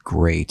 That'd be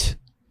great.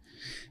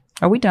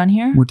 Are we done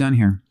here? We're done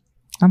here.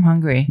 I'm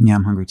hungry. Yeah,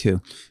 I'm hungry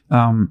too.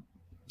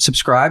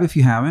 Subscribe if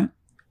you haven't.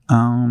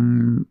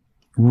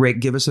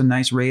 Give us a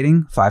nice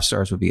rating. 5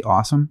 stars would be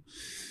awesome.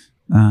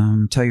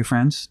 Tell your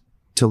friends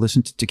to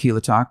listen to Tequila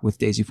Talk with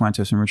Daisy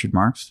Fuentes and Richard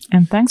Marks.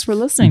 And thanks for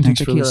listening to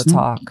Tequila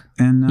Talk.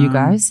 And you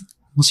guys,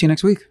 we'll see you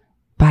next week.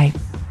 Bye.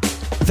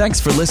 Thanks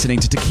for listening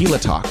to Tequila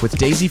Talk with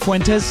Daisy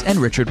Fuentes and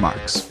Richard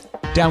Marks.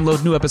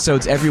 Download new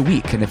episodes every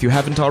week, and if you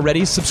haven't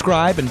already,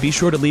 subscribe and be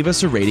sure to leave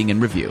us a rating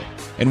and review.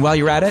 And while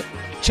you're at it,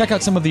 check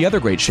out some of the other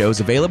great shows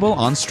available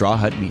on Straw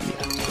Hut Media.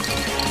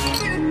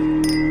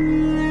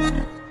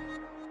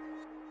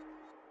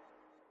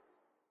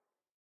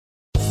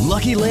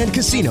 Lucky Land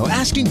Casino,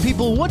 asking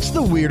people, what's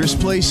the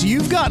weirdest place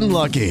you've gotten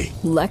lucky?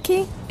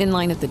 Lucky? In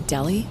line at the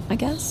deli, I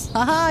guess?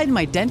 Aha, in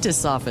my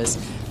dentist's office.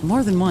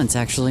 More than once,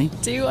 actually.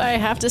 Do I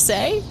have to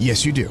say?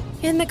 Yes, you do.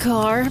 In the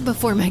car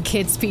before my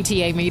kids'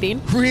 PTA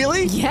meeting.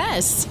 Really?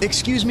 Yes.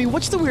 Excuse me,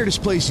 what's the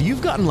weirdest place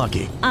you've gotten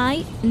lucky?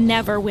 I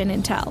never win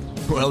and tell.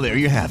 Well, there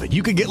you have it.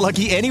 You can get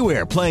lucky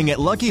anywhere, playing at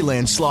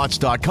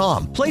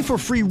LuckyLandSlots.com. Play for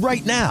free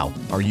right now.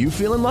 Are you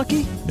feeling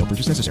lucky? No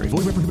purchase necessary. Void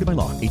where prohibited by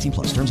law.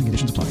 18+. Terms and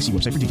conditions apply. See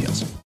website for details.